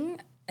watching,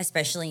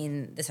 especially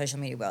in the social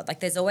media world. Like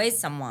there's always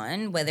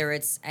someone, whether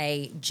it's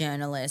a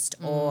journalist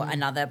or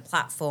another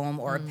platform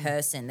or a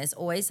person, there's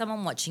always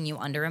someone watching you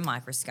under a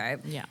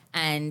microscope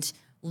and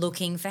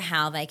looking for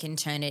how they can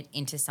turn it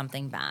into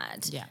something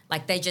bad. Yeah.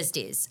 Like there just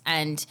is.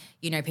 And,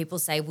 you know, people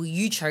say, well,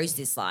 you chose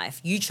this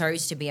life. You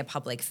chose to be a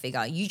public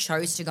figure. You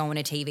chose to go on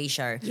a TV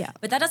show. Yeah.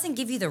 But that doesn't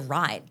give you the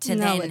right to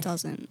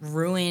then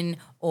ruin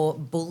or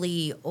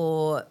bully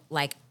or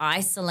like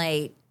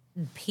isolate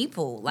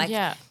people. Like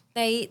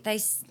they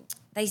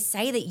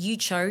say that you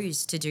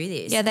chose to do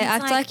this. Yeah, they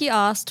act like you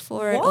asked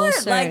for it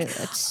also. Like,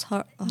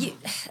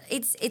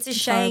 it's a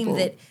shame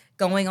horrible. That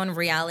going on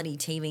reality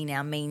TV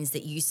now means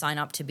that you sign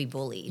up to be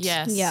bullied.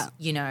 Yes. Yeah.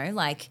 You know,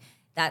 like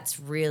that's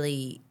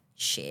really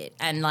shit.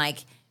 And like,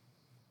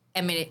 I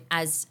mean,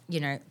 as,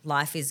 you know,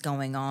 life is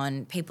going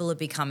on, people are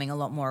becoming a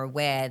lot more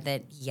aware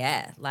that,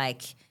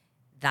 like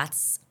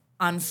that's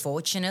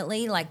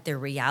unfortunately like the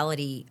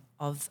reality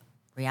of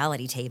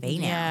reality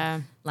TV now.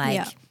 Yeah.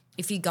 Like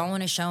if you go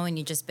on a show and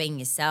you're just being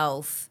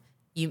yourself,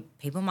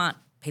 people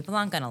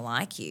aren't going to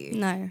like you.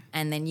 No.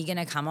 And then you're going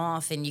to come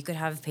off and you could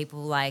have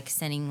people like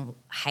sending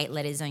hate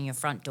letters on your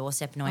front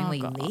doorstep knowing where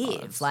you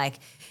live. Like,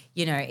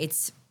 you know,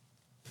 it's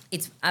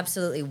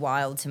absolutely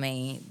wild to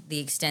me the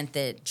extent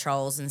that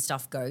trolls and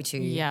stuff go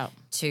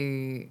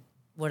to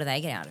what do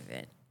they get out of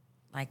it?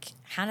 Like,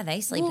 how do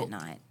they sleep at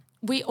night?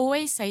 We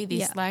always say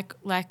this,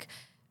 like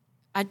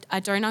I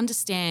don't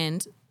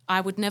understand. I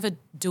would never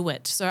do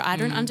it. So I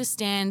don't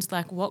understand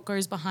like what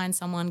goes behind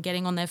someone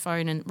getting on their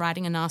phone and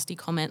writing a nasty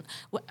comment.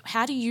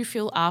 How do you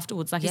feel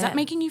afterwards? Like, is that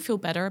making you feel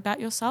better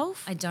about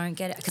yourself? I don't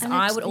get it because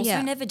I would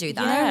also never do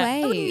that. No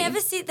way. I would never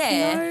sit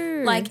there.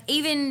 No. Like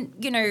even,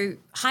 you know,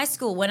 high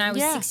school when I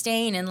was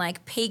 16 and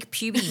like peak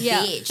puberty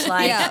bitch.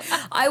 Like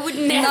I would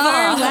never.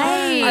 No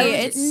way.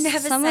 I would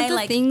never some say of the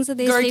like, things that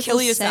these go people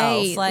kill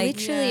yourself. say. Like,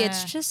 literally,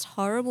 it's just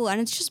horrible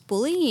and it's just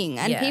bullying.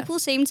 And people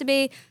seem to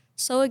be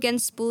so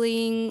against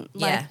bullying.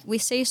 Like we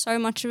see so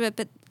much of it,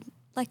 but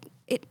like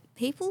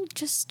people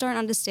just don't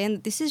understand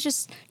that this is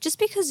just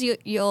because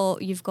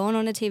you've gone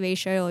on a TV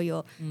show or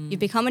you've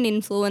become an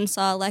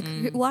influencer. Like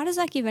why does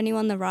that give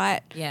anyone the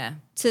right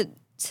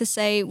to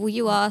say, well,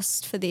 you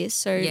asked for this,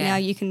 so now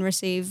you can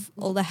receive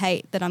all the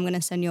hate that I'm going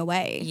to send your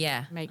way.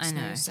 Yeah, makes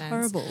no sense.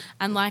 Horrible.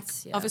 And like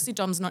obviously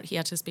Dom's not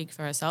here to speak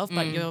for herself,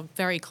 but you're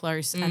very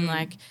close and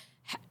like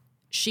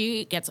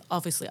she gets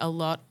obviously a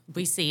lot,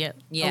 we see it,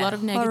 a lot of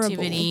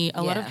negativity,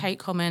 a lot of hate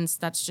comments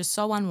that's just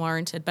so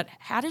unwarranted. But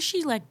how does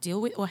she like deal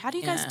with, or how do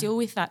you guys deal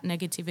with that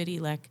negativity?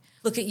 Like,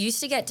 look, it used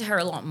to get to her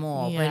a lot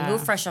more when we were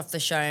fresh off the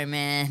show,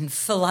 man.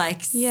 For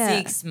like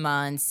 6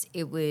 months,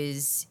 it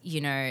was,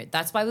 you know,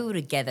 that's why we were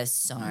together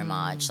so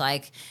much.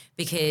 Like,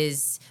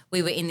 because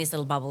we were in this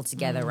little bubble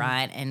together,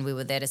 right? And we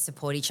were there to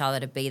support each other,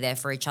 to be there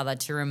for each other,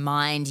 to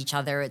remind each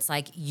other. It's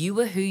like, you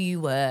were who you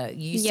were.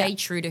 You stay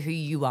true to who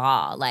you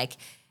are. Like,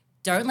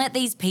 don't let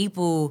these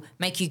people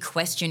make you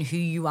question who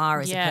you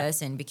are as a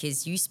person,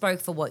 because you spoke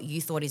for what you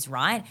thought is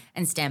right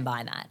and stand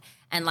by that.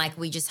 And like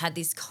we just had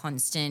this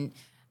constant,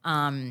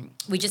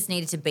 we just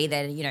needed to be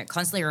there to, you know,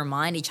 constantly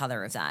remind each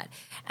other of that.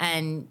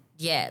 And,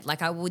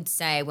 like I would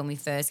say when we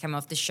first came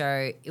off the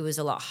show, it was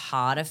a lot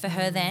harder for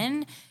her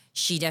then.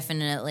 She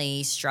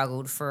definitely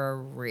struggled for a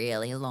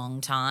really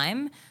long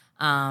time.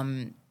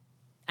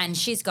 And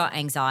she's got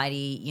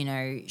anxiety, you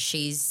know,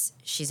 she's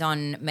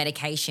on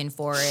medication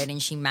for it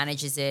and she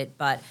manages it.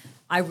 But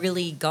I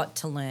really got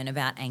to learn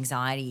about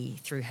anxiety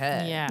through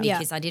her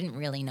because I didn't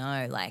really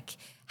know like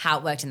how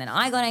it worked. And then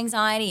I got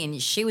anxiety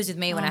and she was with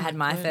me when I had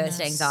my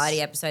first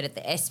anxiety episode at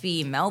the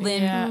ESPY in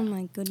Melbourne. Yeah. Oh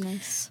my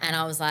goodness. And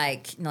I was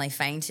like nearly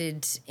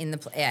fainted in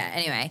the,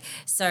 anyway.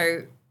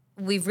 So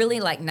we've really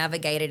like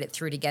navigated it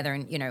through together.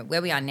 And, you know,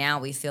 where we are now,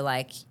 we feel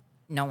like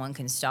no one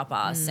can stop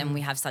us and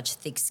we have such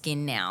thick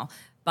skin now.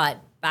 But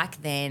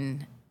back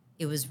then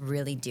it was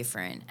really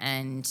different.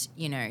 And,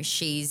 you know,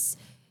 she's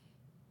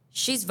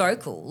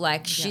vocal.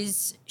 Like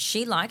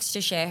she likes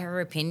to share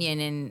her opinion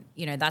and,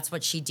 you know, that's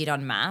what she did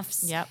on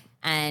MAFS. Yep.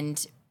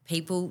 And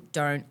people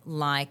don't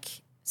like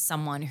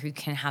someone who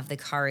can have the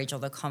courage or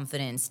the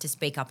confidence to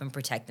speak up and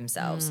protect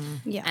themselves.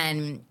 Yeah.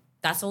 And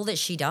that's all that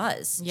she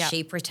does. Yep.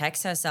 She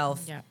protects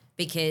herself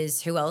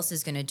because who else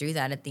is going to do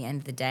that at the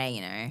end of the day,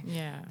 you know?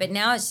 Yeah. But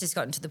now it's just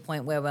gotten to the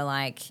point where we're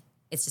like,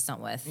 it's just not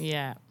worth it.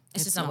 Yeah.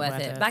 It's just not worth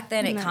it. Back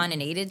then it kind of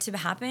needed to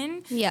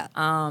happen. Yeah.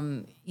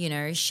 You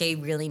know, she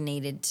really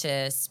needed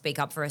to speak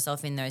up for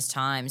herself in those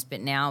times.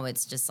 But now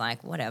it's just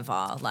like,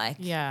 whatever. Like,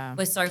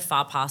 we're so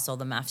far past all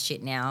the math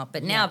shit now.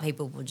 But now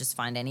people will just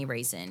find any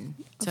reason.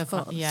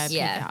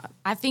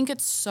 I think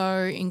it's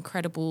so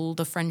incredible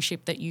the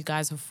friendship that you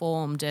guys have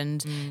formed,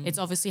 and it's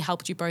obviously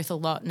helped you both a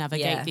lot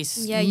navigate this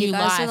new life. You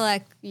guys are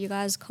like, you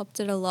guys copped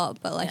it a lot,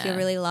 but like you're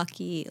really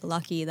lucky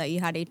that you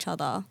had each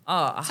other.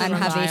 And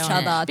have each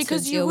other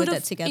because to you deal would with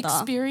have it together.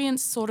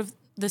 experienced sort of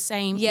the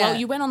same. Yeah. Well,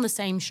 you went on the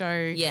same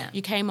show. Yeah.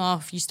 You came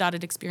off. You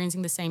started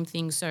experiencing the same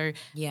thing. So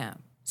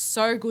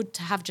so good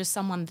to have just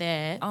someone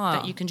there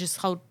that you can just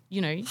hold,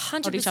 you know,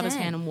 hold each other's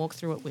hand and walk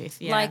through it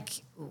with. Yeah.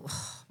 Like, oh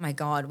my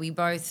God, we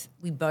both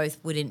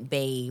wouldn't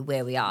be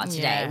where we are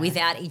today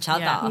without each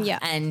other. Yeah.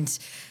 And,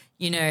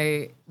 you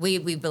know,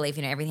 we believe,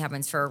 you know, everything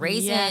happens for a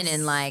reason.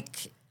 And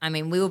like, I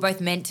mean, we were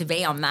both meant to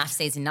be on MAFS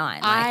season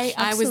 9. Like,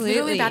 I was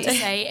literally about to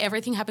say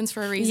everything happens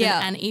for a reason.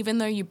 Yeah. And even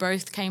though you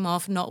both came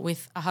off not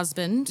with a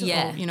husband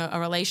or, you know, a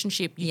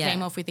relationship, you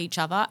came off with each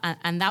other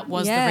and that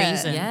was the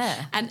reason.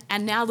 Yeah.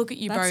 And now look at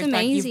you both. Amazing.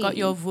 Like you've got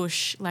your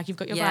whoosh, like you've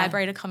got your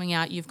vibrator coming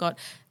out, you've got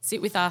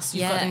Sit With Us,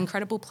 you've got an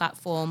incredible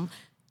platform.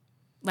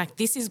 Like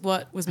this is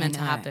what was meant to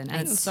happen.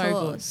 And it's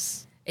so good.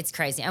 It's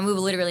crazy. And we were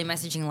literally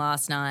messaging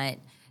last night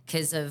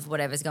because of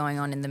whatever's going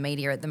on in the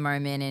media at the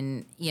moment.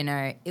 And, you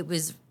know, it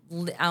was...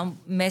 our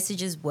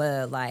messages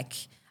were like,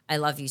 I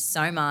love you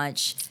so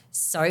much.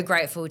 So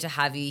grateful to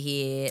have you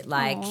here.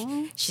 Like,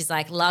 she's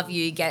like, love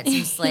you, get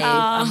some sleep.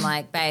 I'm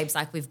like, babes,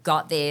 like, we've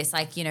got this.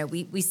 Like, you know,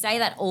 we say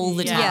that all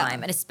the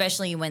time. And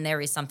especially when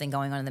there is something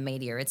going on in the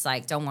media, it's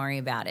like, don't worry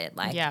about it.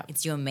 Like,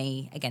 it's you and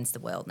me against the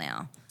world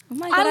now. Oh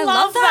my God, I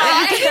love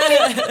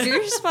that.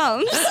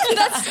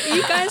 Goosebumps.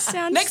 You guys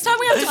sound... Next time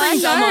we have to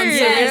bring Dom on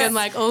so we can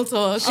like all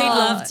talk. She'd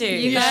love to.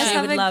 You guys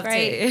have a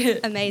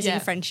great, amazing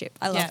friendship.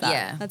 I love that.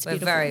 Yeah, that's we're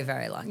beautiful. very,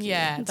 very lucky.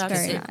 Yeah, that's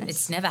very nice.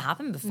 It's never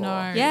happened before.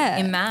 No. Yeah.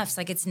 In MAFS,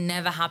 like it's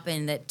never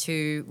happened that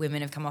two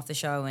women have come off the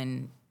show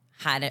and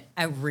had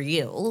a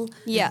real,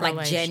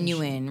 like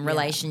genuine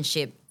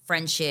relationship,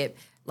 friendship.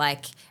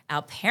 Like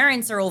our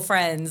parents are all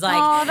friends.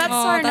 Like, that's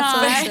so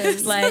nice.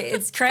 Awesome. Like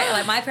it's crazy.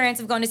 Like my parents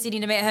have gone to Sydney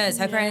to meet hers.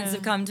 Her parents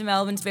have come to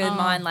Melbourne to be with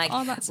mine. Like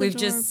that's we've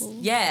adorable. just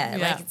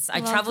like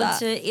I travelled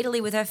to Italy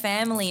with her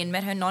family and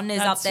met her nonnas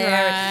up there.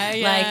 Right,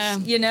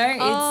 like you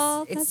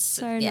know, it's that's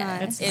so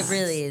nice. It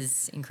really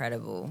is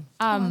incredible.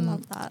 I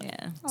love that.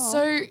 Yeah.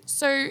 So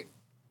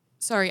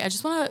sorry, I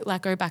just want to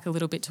like go back a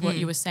little bit to what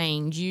you were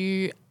saying.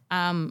 You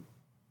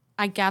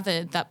I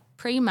gathered that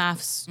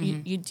pre-MAFS,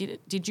 you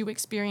did you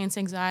experience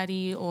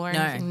anxiety or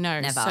anything? No,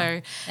 never.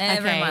 So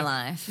never in my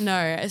life.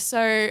 No,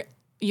 so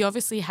you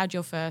obviously had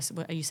your first.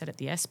 You said at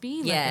the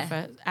ESPY,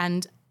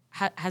 and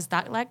has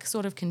that like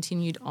sort of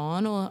continued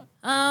on or?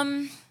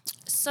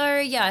 So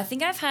yeah, I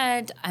think I've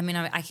had. I mean,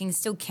 I can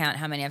still count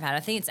how many I've had. I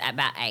think it's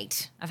about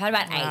 8. I've had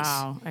about 8.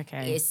 Wow.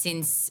 Okay.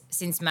 Since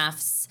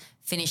MAFS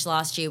finished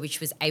last year,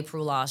 which was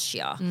April last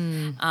year.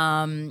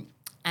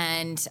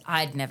 And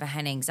I'd never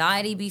had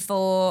anxiety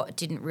before,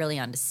 didn't really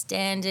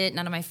understand it.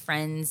 None of my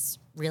friends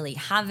really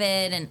have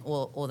it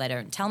or they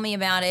don't tell me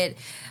about it.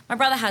 My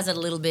brother has it a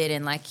little bit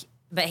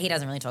but he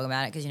doesn't really talk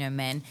about it because, you know,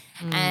 men.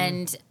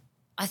 And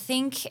I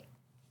think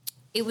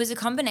it was a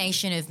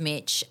combination of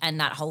Mitch and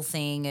that whole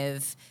thing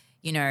of,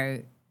 you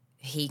know,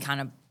 he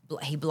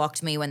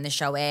blocked me when the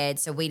show aired,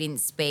 so we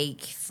didn't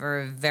speak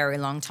for a very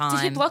long time.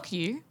 Did he block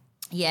you?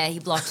 Yeah, he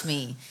blocked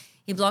me.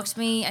 He blocked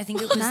me, I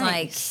think it was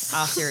like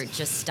after it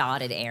just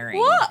started airing.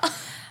 What?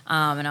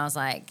 And I was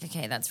like,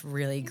 okay, that's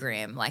really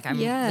grim. Like I'm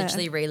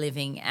literally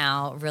reliving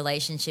our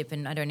relationship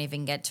and I don't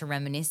even get to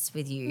reminisce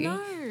with you.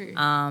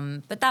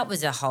 No. But that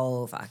was a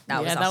whole thing.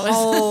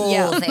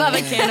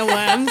 Another can of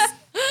worms.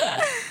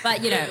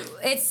 But, you know,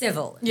 it's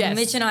civil. Yes.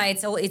 Mitch and I,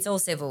 it's all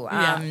civil.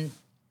 Yeah.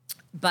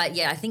 But,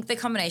 yeah, I think the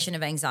combination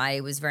of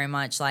anxiety was very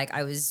much like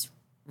I was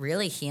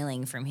really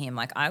healing from him.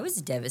 Like I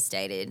was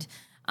devastated.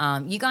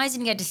 You guys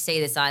didn't get to see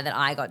the side that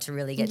I got to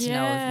really get to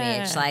know of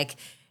Mitch. Like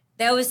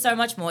there was so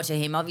much more to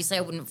him. Obviously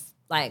I wouldn't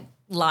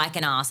like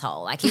an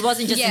asshole. Like he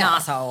wasn't just an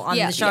asshole. On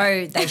the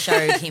show they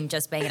showed him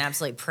just being an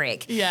absolute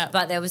prick. Yeah.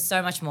 But there was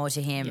so much more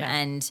to him. Yeah.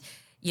 And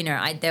you know,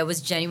 there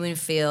was genuine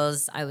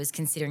feels. I was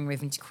considering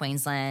moving to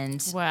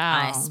Queensland.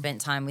 Wow. I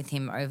spent time with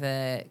him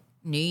over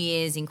New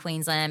Year's in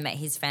Queensland, met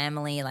his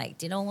family, like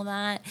did all of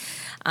that.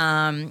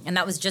 And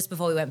that was just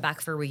before we went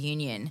back for a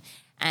reunion.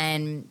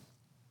 And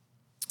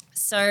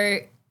so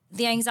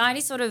the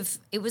anxiety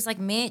it was like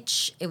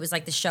Mitch, it was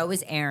like the show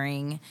was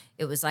airing,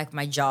 it was like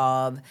my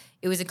job,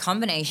 it was a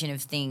combination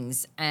of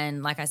things.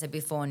 And like I said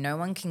before, no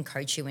one can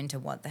coach you into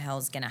what the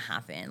hell's going to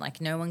happen.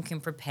 Like no one can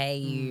prepare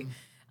you.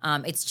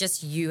 It's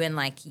just you and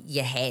like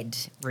your head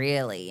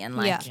really. And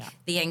like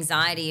the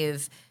anxiety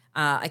of,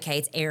 okay,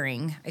 it's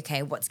airing.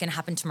 Okay, what's going to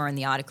happen tomorrow in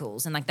the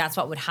articles? And like that's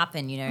what would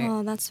happen, you know.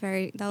 Oh, that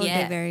would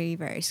be very,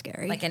 very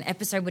scary. Like an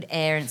episode would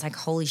air and it's like,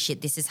 holy shit,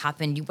 this has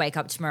happened. You wake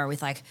up tomorrow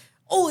with like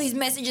all these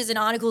messages and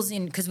articles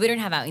in, because we don't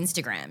have our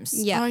Instagrams.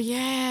 Yeah. Oh,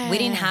 yeah. We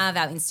didn't have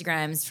our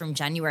Instagrams from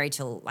January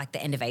till like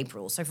the end of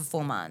April, so for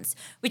 4 months,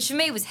 which for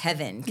me was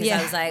heaven because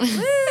I was like,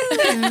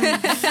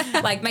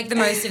 woo, like make the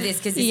most of this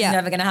because this is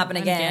never going to happen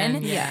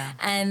again. Yeah.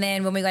 And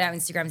then when we got our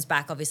Instagrams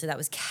back, obviously that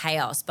was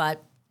chaos,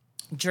 but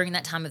during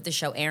that time of the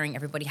show airing,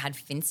 everybody had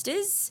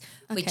Finsters,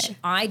 which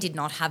I did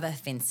not have a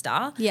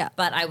Finsta. Yeah.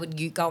 But I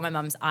would go on my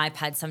mum's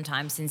iPad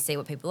sometimes and see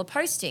what people are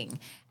posting.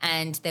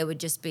 And there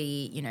would just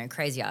be, you know,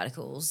 crazy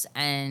articles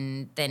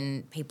and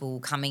then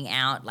people coming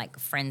out, like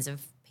friends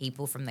of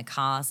people from the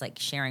cast, like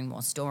sharing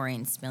more story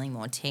and spilling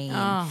more tea. You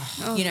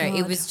know,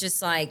 it was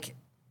just like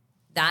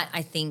that,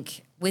 I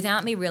think,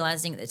 without me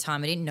realizing at the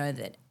time, I didn't know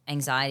that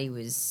anxiety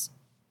was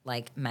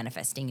like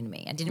manifesting in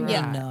me. I didn't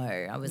really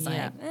know. I was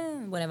like,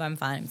 whatever, I'm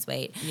fine, I'm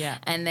sweet. Yeah.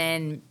 And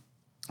then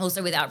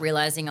also without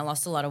realizing I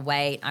lost a lot of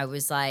weight, I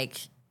was like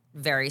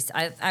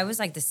I was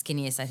like the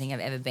skinniest I think I've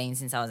ever been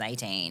since I was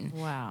 18.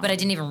 Wow. But I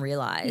didn't even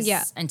realize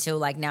until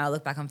like now I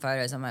look back on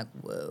photos, I'm like,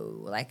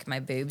 whoa, like my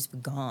boobs were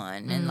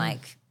gone and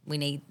like I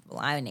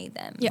need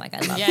them. Yeah. Like I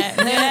love them.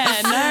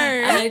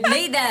 I I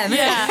need them.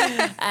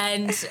 Yeah.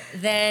 And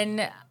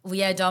then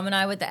Dom and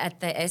I were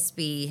at the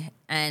SB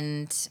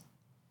and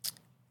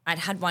I'd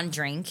had one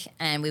drink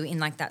and we were in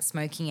like that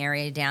smoking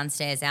area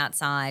downstairs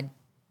outside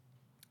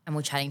and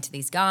we're chatting to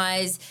these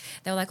guys.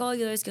 They were like, oh,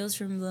 you're those girls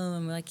from Bloom.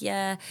 And we're like,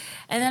 yeah.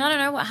 And then I don't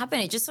know what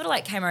happened. It just sort of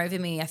like came over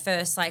me. At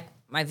first, like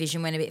my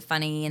vision went a bit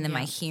funny and then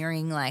my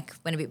hearing like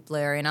went a bit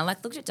blurry. And I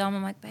like looked at Dom.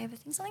 I'm like, babe, I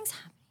think something's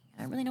happening.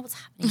 I don't really know what's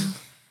happening.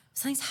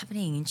 Something's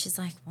happening. And she's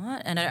like,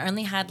 what? And I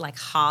only had like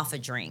half a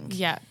drink.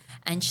 Yeah.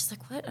 And she's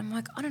like, what? I'm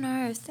like, I don't know.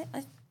 I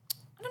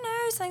don't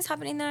know. Something's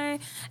happening though.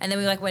 And then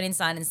we like went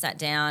inside and sat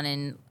down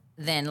and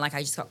then like I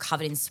just got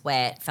covered in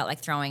sweat, felt like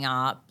throwing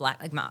up,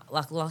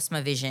 lost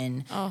my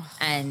vision.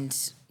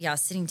 And I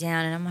was sitting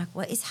down and I'm like,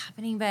 what is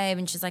happening, babe?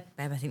 And she's like,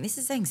 babe, I think this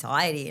is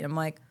anxiety. And I'm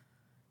like,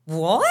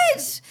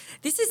 what?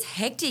 This is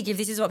hectic if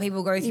this is what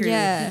people go through.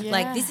 Yeah.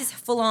 Like this is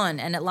full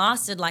on. And it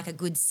lasted like a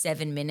good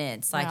 7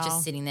 minutes, like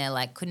just sitting there,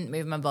 like couldn't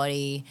move my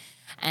body.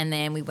 And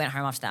then we went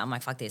home after that. I'm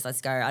like, fuck this,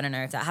 let's go. I don't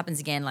know if that happens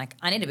again. Like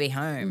I need to be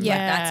home. Yeah.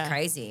 Like that's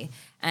crazy.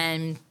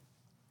 And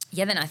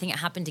then I think it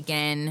happened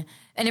again.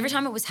 And every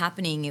time it was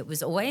happening, it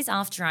was always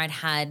after I'd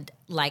had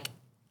like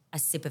a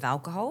sip of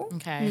alcohol.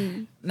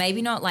 Okay.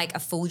 Maybe not like a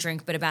full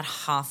drink, but about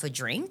half a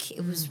drink.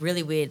 It was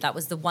really weird. That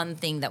was the one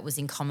thing that was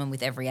in common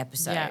with every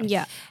episode.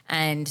 Yeah.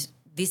 And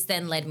this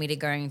then led me to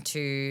going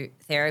to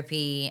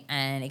therapy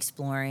and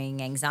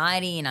exploring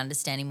anxiety and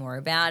understanding more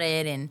about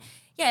it. And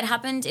it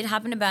happened. It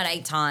happened about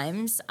 8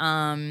 times.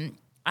 I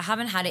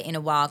haven't had it in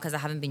a while because I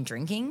haven't been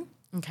drinking.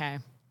 Okay.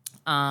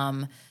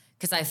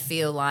 Because I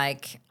feel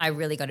like I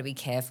really got to be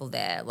careful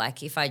there.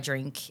 Like if I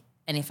drink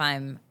and if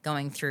I'm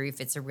going through,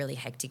 if it's a really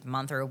hectic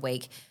month or a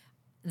week,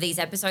 these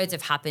episodes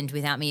have happened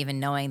without me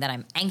even knowing that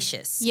I'm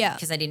anxious. Yeah.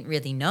 Because I didn't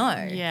really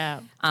know. Yeah.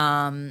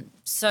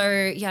 So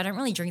I don't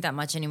really drink that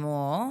much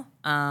anymore.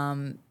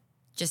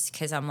 Just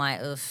because I'm like,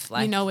 ugh.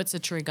 Like, you know it's a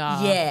trigger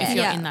Yeah. if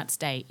you're Yeah. in that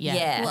state. Yeah.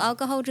 Yeah. Well,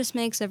 alcohol just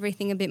makes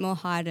everything a bit more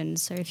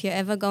heightened. So if you're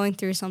ever going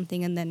through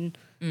something and then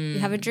you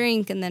have a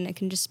drink and then it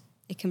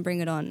can bring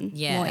it on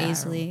more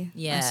easily,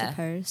 I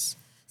suppose.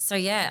 So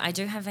I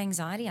do have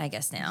anxiety, I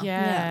guess now.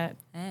 Yeah.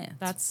 Yeah.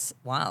 That's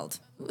Wild.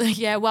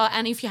 yeah. Well,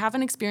 and if you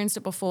haven't experienced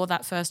it before,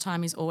 that first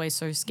time is always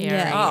so scary.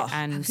 Yeah.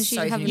 And Because you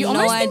So have confusing. no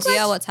almost think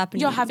idea like what's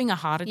happening. you're having a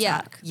heart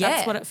attack. Yeah.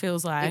 That's what it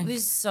feels like. It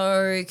was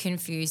so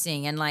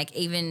confusing. And like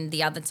even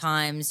the other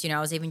times, I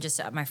was even just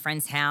at my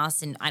friend's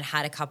house and I'd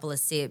had a couple of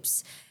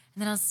sips.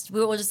 And then we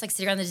were all just like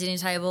sitting around the dinner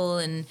table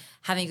and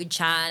having a good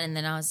chat. And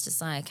then I was just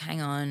like, hang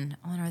on,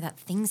 oh no, that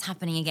thing's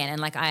happening again. And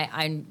like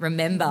I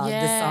remember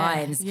the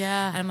signs.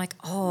 Yeah. And I'm like,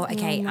 oh,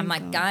 okay. I'm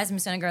like, guys, I'm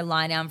just going to go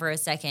lie down for a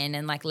second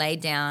and like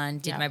laid down,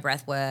 did my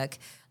breath work.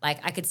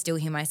 Like I could still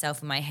hear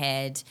myself in my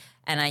head.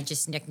 And I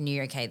just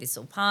knew, okay, this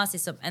will pass.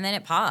 And then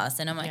it passed.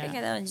 And I'm like,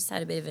 okay, I just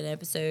had a bit of an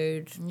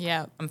episode.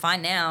 Yeah. I'm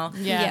fine now.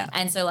 Yeah.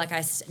 And so like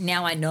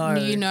now I know.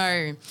 You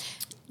know.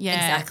 Yeah,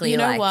 exactly. You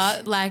know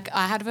what? Like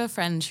I have a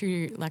friend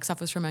who like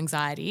suffers from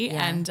anxiety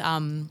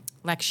and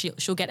like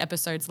she'll get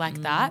episodes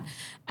like that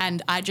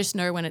and I just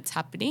know when it's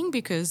happening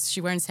because she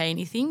won't say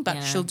anything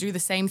but she'll do the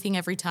same thing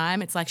every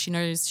time. It's like she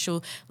knows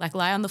she'll like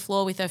lie on the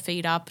floor with her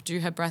feet up, do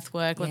her breath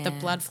work, let the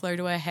blood flow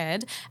to her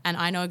head and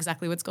I know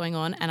exactly what's going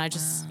on and I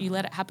just you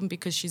let it happen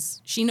because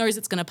she knows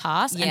it's going to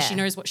pass and she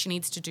knows what she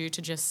needs to do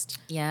to just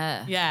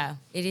yeah.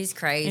 It is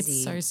crazy.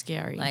 It's so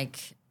scary. Like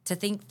to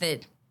think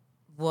that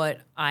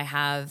what I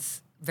have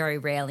very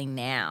rarely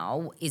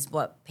now is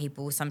what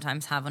people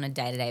sometimes have on a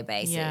day-to-day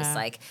basis. Yeah.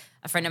 Like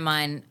a friend of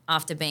mine,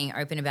 after being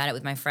open about it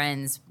with my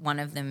friends, one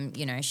of them,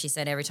 you know, she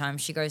said every time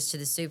she goes to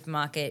the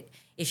supermarket,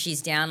 if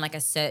she's down like a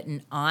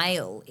certain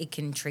aisle, it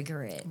can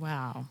trigger it.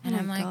 Wow. And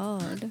I'm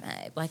God. like,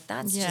 babe, like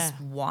that's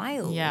just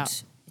wild. Yeah.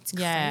 It's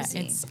crazy.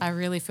 Yeah, I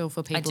really feel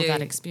for people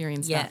that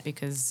experience that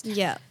because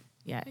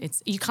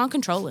it's you can't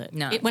control it.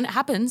 No. When it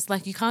happens,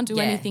 like you can't do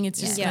anything. It's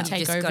just going to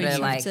take over gotta, you.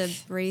 like, To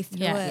breathe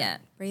through it.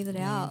 Breathe it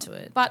out. Into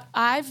it. But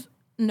I've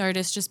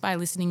noticed just by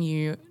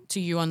listening to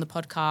you on the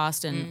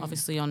podcast and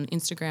obviously on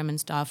Instagram and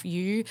stuff,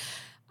 you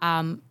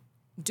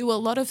do a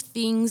lot of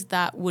things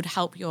that would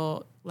help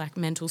your like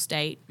mental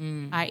state,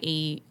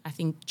 i.e. I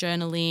think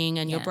journaling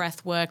and your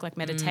breath work, like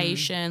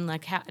meditation,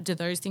 like how do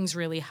those things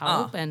really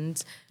help?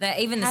 And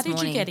even how this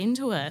morning, did you get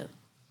into it?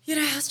 You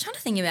know, I was trying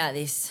to think about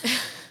this.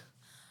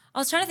 I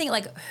was trying to think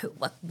like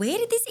where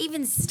did this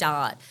even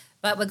start?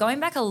 But we're going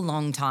back a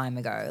long time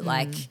ago,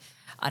 like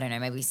I don't know,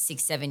 maybe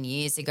 6-7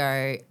 years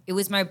ago. It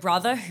was my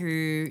brother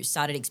who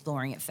started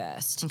exploring it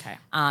first. Okay.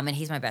 And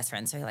he's my best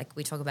friend. So like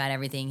we talk about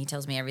everything. He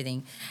tells me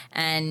everything.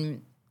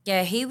 And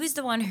yeah, he was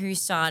the one who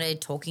started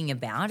talking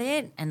about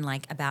it and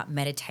like about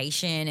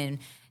meditation and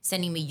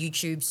sending me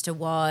YouTubes to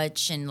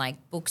watch and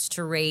like books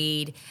to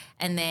read.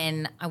 And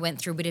then I went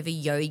through a bit of a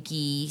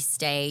yogi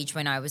stage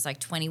when I was like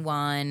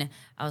 21.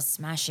 I was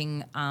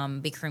smashing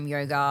Bikram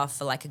yoga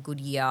for like a good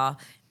year.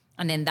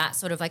 And then that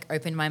sort of like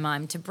opened my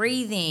mind to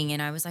breathing.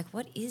 And I was like,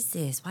 what is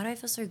this? Why do I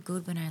feel so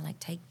good when I like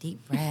take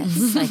deep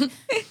breaths? Like,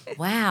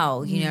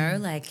 wow, you know,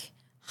 like,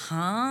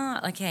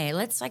 okay,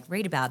 let's like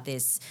read about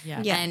this.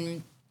 Yeah.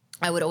 And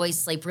I would always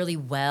sleep really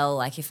well.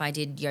 Like if I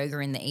did yoga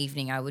in the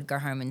evening, I would go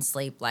home and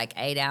sleep like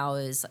 8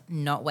 hours,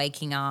 not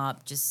waking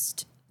up,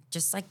 just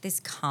like this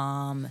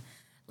calm,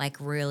 like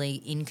really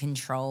in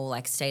control,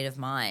 like state of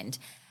mind.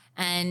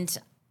 And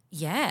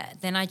yeah,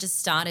 then I just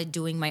started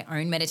doing my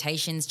own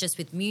meditations just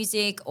with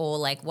music or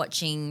like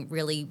watching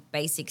really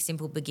basic,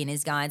 simple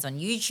beginner's guides on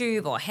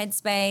YouTube or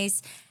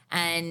Headspace.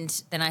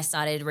 And then I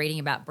started reading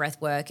about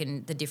breath work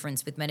and the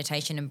difference with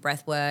meditation and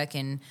breath work.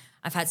 And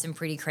I've had some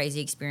pretty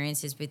crazy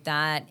experiences with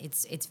that.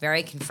 It's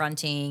very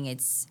confronting.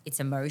 It's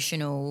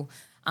emotional.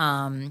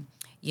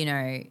 You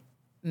know,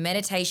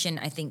 meditation,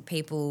 I think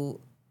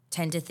people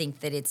tend to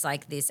think that it's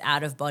like this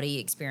out of body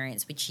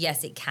experience, which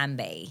yes, it can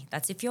be.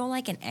 That's if you're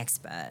like an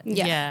expert.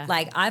 Yeah.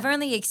 Like I've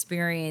only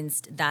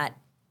experienced that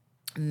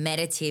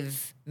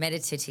meditative,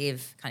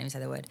 can't even say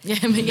the word.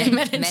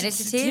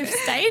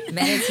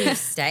 Meditative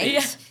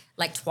state,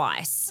 like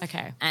twice.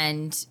 Okay.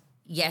 And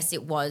yes,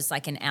 it was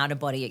like an outer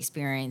body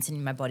experience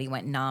and my body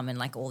went numb and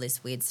like all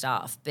this weird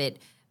stuff. But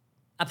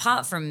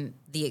apart from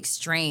the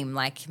extreme,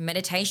 like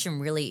meditation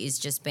really is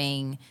just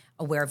being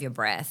aware of your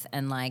breath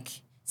and like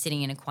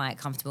sitting in a quiet,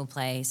 comfortable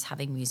place,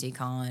 having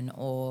music on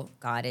or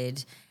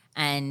guided.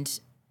 And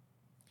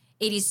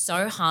it is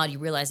so hard. You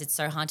realize it's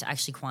so hard to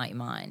actually quiet your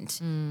mind.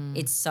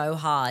 It's so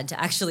hard to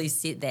actually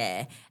sit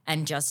there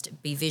and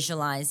just be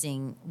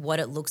visualizing what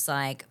it looks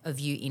like of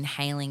you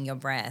inhaling your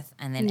breath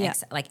and then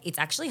like it's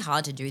actually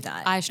hard to do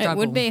that. I struggle. It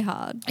would be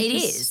hard. It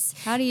is.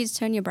 How do you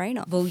turn your brain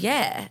off? Well,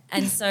 yeah.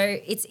 And so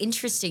it's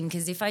interesting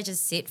because if I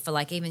just sit for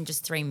like even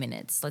just 3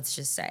 minutes, let's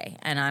just say,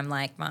 and I'm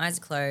like, my eyes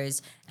are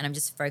closed and I'm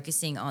just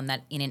focusing on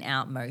that in and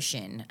out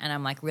motion and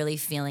I'm like really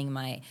feeling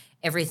my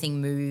everything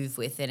move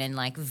with it and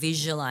like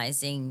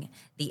visualizing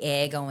the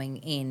air going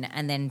in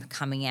and then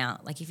coming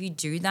out. Like if you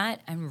do that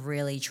and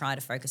really try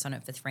to focus on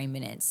it for 3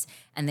 minutes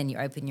and then you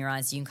open your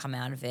eyes, you can come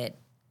out of it.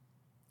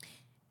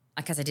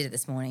 Because I did it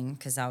this morning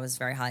because I was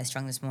very highly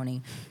strung this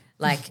morning.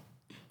 Like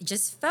it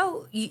just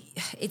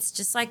it's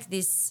just like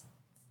this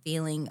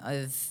feeling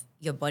of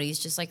your body's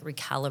just like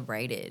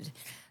recalibrated.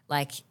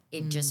 Like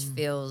it just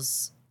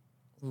feels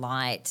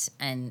light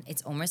and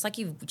it's almost like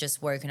you've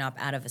just woken up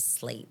out of a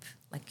sleep.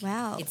 Like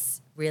wow.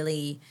 It's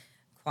really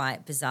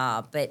quite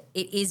bizarre, but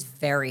it is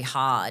very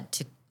hard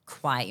to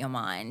quiet your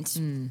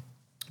mind.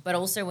 But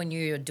also when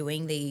you're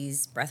doing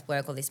these breath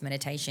work or this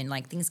meditation,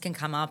 like things can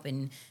come up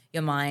in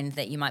your mind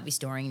that you might be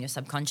storing in your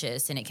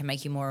subconscious and it can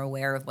make you more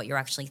aware of what you're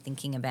actually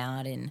thinking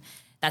about. And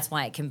that's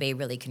why it can be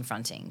really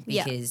confronting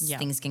because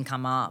things can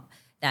come up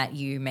that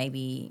you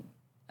maybe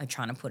are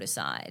trying to put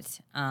aside.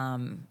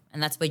 And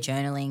that's where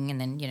journaling and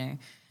then, you know,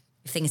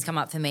 if things come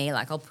up for me,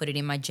 like I'll put it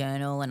in my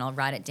journal and I'll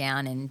write it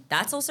down. And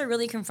that's also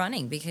really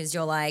confronting because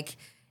you're like,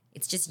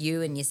 it's just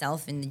you and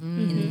yourself in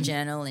the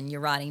journal and you're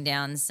writing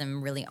down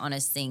some really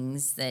honest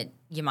things that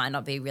you might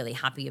not be really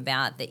happy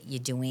about that you're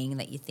doing,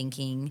 that you're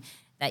thinking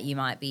that you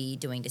might be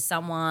doing to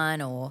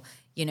someone or,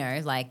 you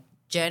know, like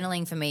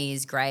journaling for me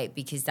is great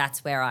because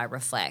that's where I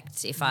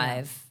reflect. If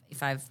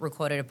I've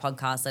recorded a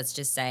podcast, let's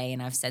just say,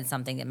 and I've said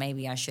something that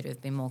maybe I should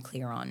have been more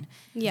clear on,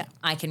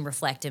 I can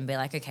reflect and be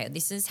like, okay,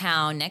 this is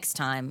how next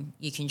time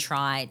you can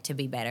try to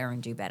be better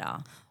and do better.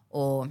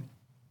 Or,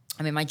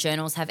 I mean, my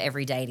journals have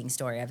every dating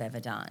story I've ever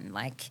done.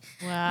 Like,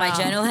 my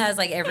journal has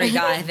like every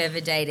guy I've ever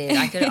dated.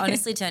 I could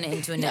honestly turn it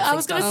into a Netflix I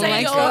was going to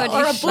say, documentary.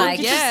 or a book. Like,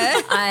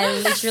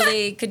 I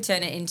literally could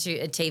turn it into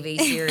a TV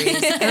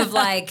series of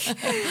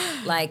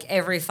like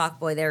every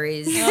fuckboy there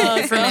is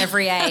from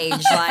every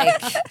age.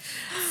 Like,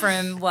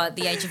 from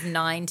the age of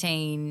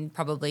 19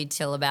 probably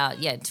till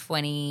about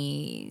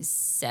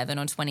 27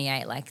 or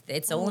 28. Like,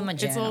 it's all in my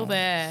journal. It's all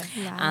there.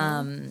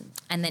 Wow.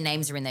 And their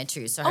names are in there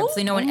too. So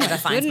hopefully no one ever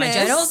finds my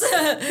journals.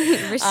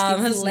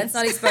 Let's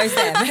not expose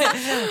them.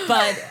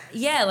 But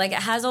yeah, like it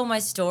has all my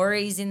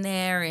stories in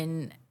there,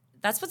 and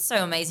that's what's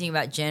so amazing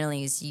about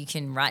journaling is you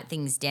can write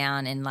things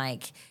down and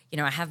like, you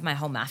know, I have my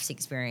whole MAFS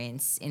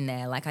experience in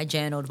there. Like I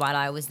journaled while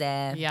I was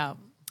there. Yeah.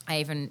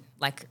 I even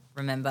like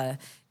remember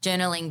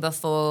journaling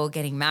before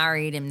getting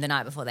married and the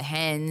night before the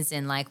hens,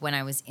 and like when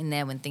I was in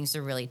there when things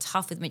were really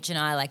tough with Mitch and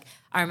I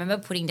remember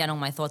putting down all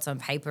my thoughts on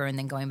paper and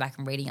then going back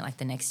and reading it like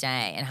the next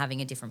day and having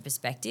a different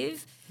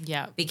perspective.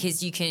 Yeah.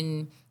 Because you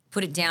can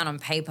put it down on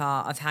paper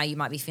of how you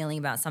might be feeling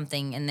about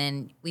something, and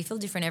then we feel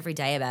different every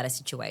day about a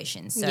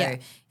situation. So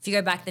if you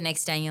go back the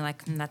next day and you're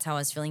like, that's how I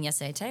was feeling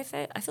yesterday.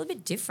 Today I feel a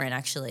bit different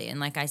actually, and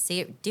like I see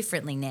it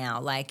differently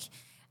now. Like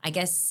I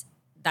guess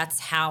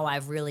that's how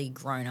I've really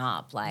grown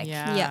up. Like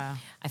I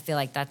feel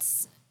like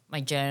that's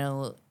my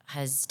journal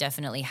has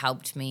definitely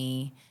helped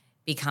me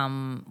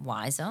become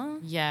wiser.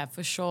 Yeah,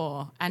 for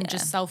sure. And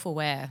just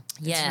self-aware.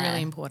 It's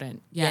really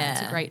important. Yeah,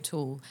 it's a great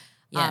tool.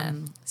 Yeah.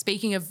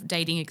 Speaking of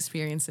dating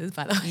experiences,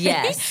 by the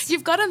way,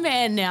 you've got a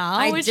man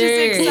now, which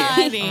is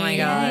exciting. Oh my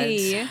God.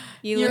 Hey,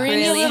 You're look in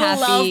really your little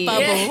happy. love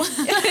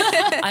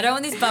bubble. I don't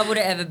want this bubble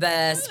to ever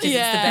burst because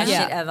it's the best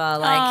shit ever.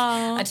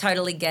 Like I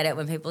totally get it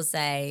when people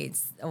say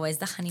it's always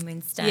the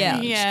honeymoon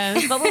stage.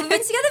 Yeah. But we've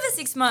been together for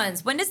 6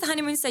 months. When does the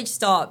honeymoon stage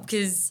stop?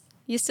 Because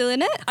You're still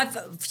in it? we're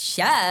still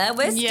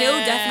definitely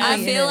I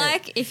in feel it.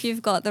 like if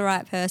you've got the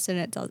right person,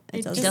 it doesn't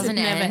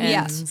never end.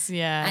 ends.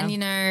 Yeah. And you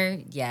know,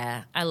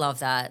 I love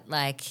that.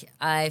 Like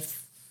I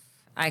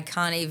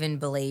can't even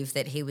believe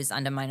that he was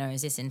under my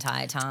nose this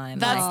entire time.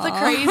 That's the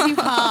crazy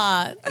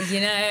part.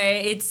 You know,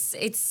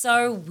 it's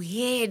so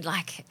weird,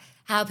 like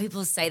how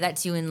people say that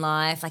to you in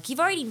life. Like,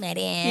 you've already met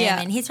him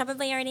and he's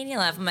probably already in your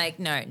life. I'm like,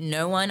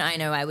 no one I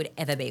know I would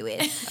ever be with.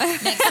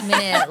 Next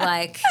minute,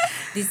 like,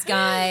 this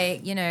guy,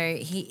 you know,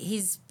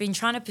 he's been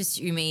trying to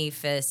pursue me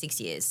for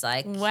 6 years.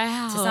 Like,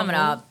 wow. To sum it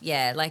up,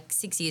 like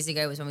 6 years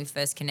ago was when we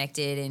first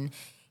connected, and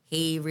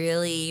he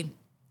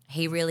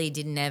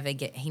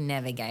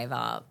never gave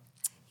up.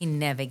 He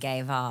never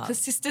gave up.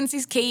 Persistence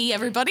is key,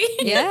 everybody.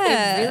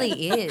 Yeah. It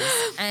really is.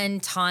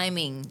 And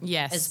timing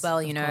as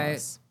well, you know.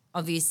 Course.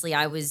 Obviously,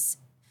 I was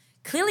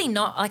clearly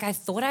not, like, I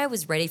thought I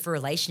was ready for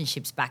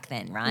relationships back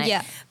then, right?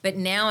 Yeah. But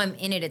now I'm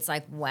in it. It's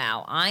like,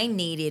 wow, I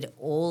needed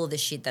all of the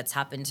shit that's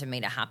happened to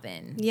me to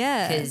happen.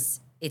 Yeah.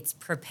 Because it's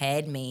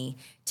prepared me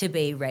to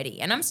be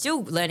ready. And I'm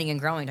still learning and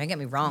growing, don't get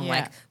me wrong. Yeah.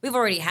 Like, we've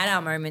already had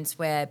our moments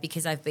where,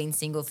 because I've been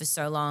single for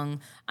so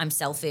long, I'm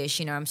selfish,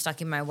 you know, I'm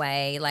stuck in my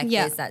way. Like,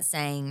 there's that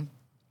saying,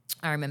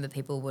 I remember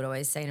people would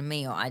always say to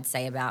me, or I'd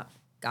say about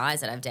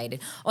guys that I've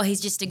dated, oh, he's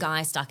just a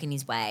guy stuck in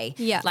his way.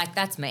 Yeah. Like,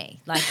 that's me.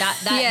 Like,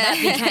 that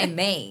became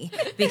me,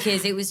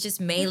 because it was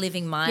just me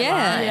living my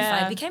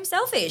life. I became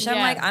selfish. I'm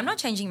like, I'm not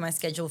changing my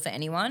schedule for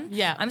anyone.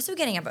 Yeah. I'm still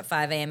getting up at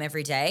 5 a.m.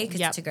 every day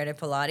to go to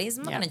Pilates.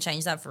 I'm not going to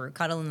change that for a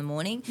cuddle in the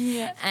morning.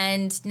 Yeah.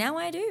 And now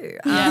I do.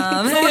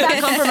 Yeah. It's all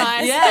about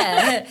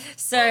compromise.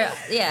 So,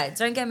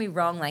 don't get me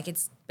wrong. Like,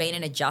 it's been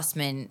an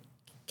adjustment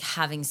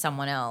having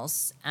someone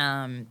else,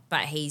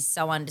 but he's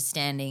so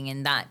understanding,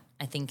 and that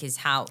I think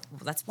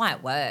that's why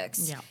it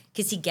works. Yeah,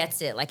 because he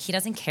gets it. Like, he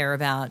doesn't care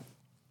about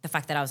the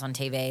fact that I was on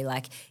TV.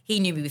 Like, he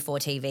knew me before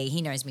TV.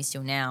 He knows me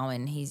still now,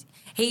 and he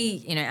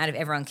you know, out of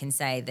everyone can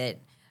say that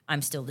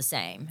I'm still the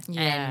same.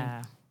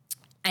 Yeah.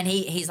 And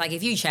he's like,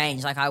 if you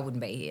change, like, I wouldn't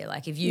be here.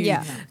 Like, if you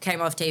came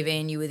off TV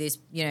and you were this,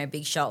 you know,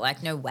 big shot,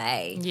 like, no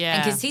way.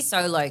 Yeah. Because he's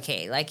so low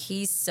key. Like,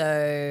 he's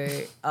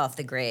so off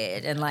the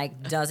grid and,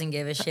 like, doesn't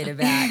give a shit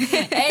about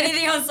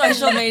anything on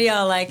social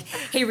media. Like,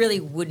 he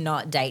really would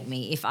not date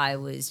me if I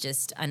was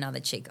just another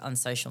chick on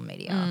social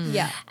media.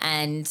 Yeah.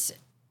 And,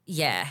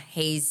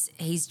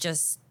 he's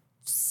just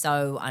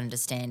so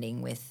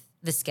understanding with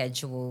the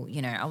schedule.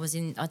 You know,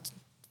 I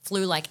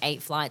flew like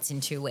 8 flights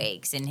in 2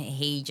 weeks, and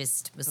he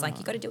just was like,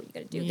 you got to do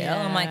it, girl.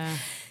 I'm like,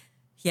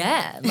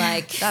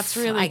 like, that's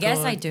really I guess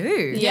I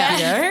do. Yeah.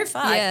 You know,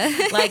 fuck.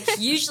 Yeah. Like,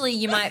 usually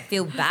you might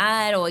feel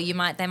bad, or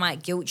they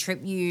might guilt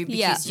trip you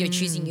because you're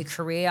choosing your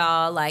career.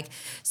 Like,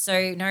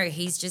 so no,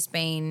 he's just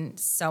been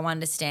so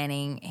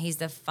understanding. He's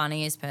the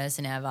funniest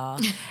person ever.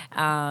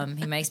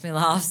 He makes me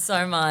laugh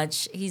so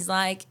much. He's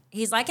like,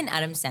 he's like an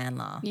Adam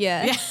Sandler.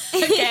 Yeah.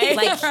 Okay.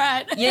 Like,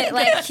 right. Yeah,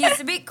 like he's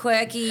a bit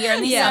quirky.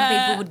 Only some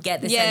people would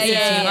get the sense of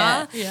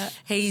humor. Yeah.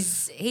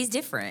 He's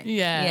different.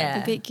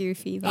 Yeah. A bit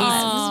goofy. He's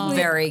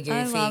very goofy.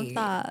 I love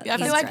that. I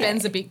feel like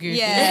Ben's a bit goofy.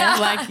 Yeah.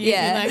 Like, I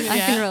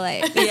can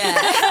relate.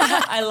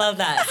 Yeah, I love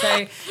that.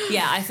 So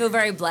yeah, I feel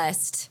very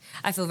blessed.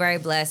 I feel very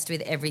blessed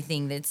with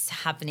everything that's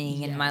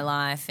happening in my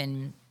life,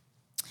 and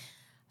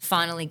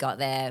finally got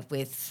there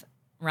with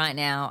right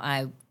now.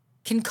 I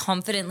can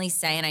confidently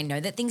say, and I know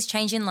that things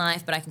change in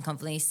life, but I can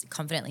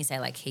confidently say,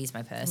 like, he's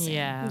my person.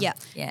 Yeah. Yeah.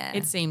 Yeah.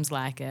 It seems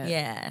like it.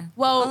 Yeah.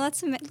 Well, Oh,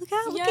 that's amazing. Look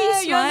at you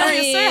you're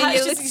smiling. so happy.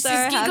 You look She's so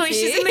giggling. happy.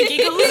 She's in the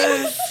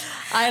giggles.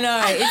 I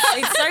know.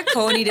 It's so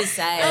corny to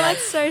say. Oh, Like,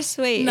 that's so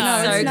sweet.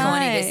 No, so it's corny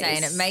nice. to say,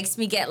 and it makes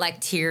me get like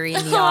teary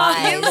in the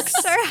eyes. You look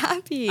so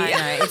happy. I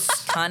know.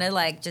 It's kind of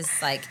like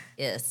just like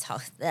it's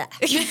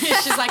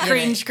She's like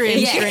cringe. Yeah,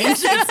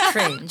 it's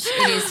cringe.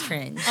 It is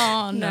cringe.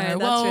 Oh no! that's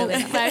Well, really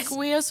nice. like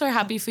we are so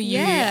happy for you,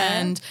 Yeah.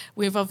 and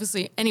we've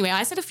obviously. Anyway,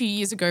 I said a few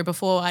years ago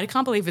before. I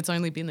can't believe it's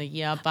only been a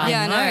year, but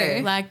Yeah, I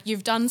know. like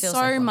you've done Feels so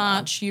like longer.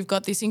 much. You've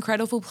got this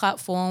incredible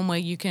platform where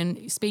you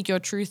can speak your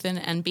truth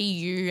and be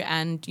you.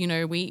 And you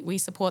know, we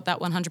support that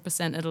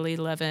 100% at Elite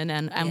 11,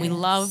 and we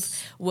love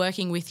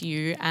working with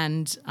you.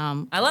 And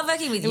I love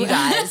working with you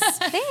guys.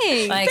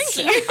 Thanks. Like,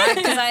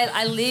 because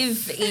I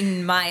live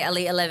in my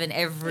Elite 11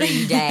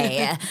 every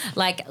day,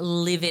 like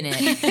live in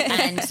it.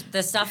 And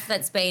the stuff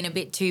that's been a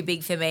bit too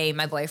big for me,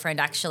 my boyfriend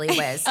actually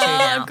wears too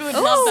now. good, Ooh,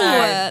 love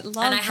that.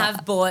 love And I that.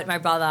 have bought my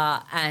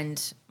brother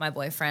and my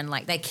boyfriend,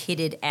 like they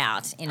kitted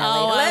out in Elite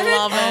I 11.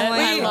 love it.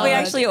 I love we it.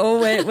 actually all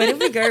went, where did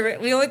we go?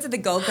 We all went to the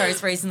Gold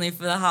Coast recently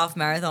for the half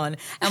marathon,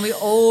 and we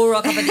all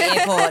rock up at the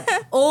airport,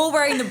 all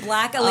wearing the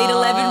black Elite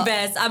 11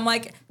 vest. I'm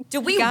like, do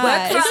we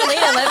Guys. work for Elite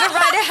 11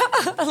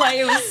 right now? Like,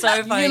 it was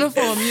so funny.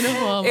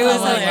 Uniform. It was I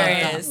love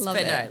hilarious. Love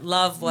But it. no,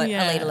 love what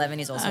Yeah. Elite 11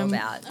 is also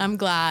about. I'm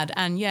glad.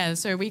 And yeah,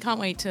 so we can't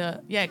wait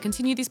to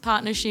continue this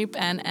partnership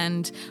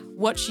and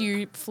watch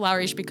you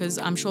flourish, because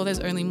I'm sure there's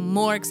only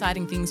more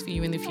exciting things for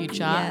you in the future.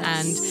 Yes.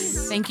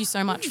 And thank you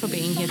so much for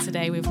being here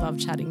today. We've loved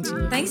chatting to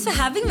you. Thanks for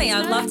having me.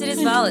 I've loved it as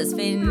well. It's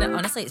been,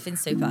 honestly, it's been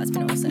super. It's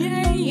been awesome.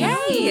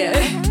 Yay.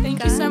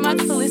 Thank you so much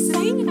for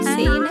listening.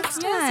 See you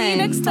next time. See you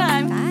next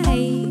time.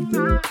 Bye.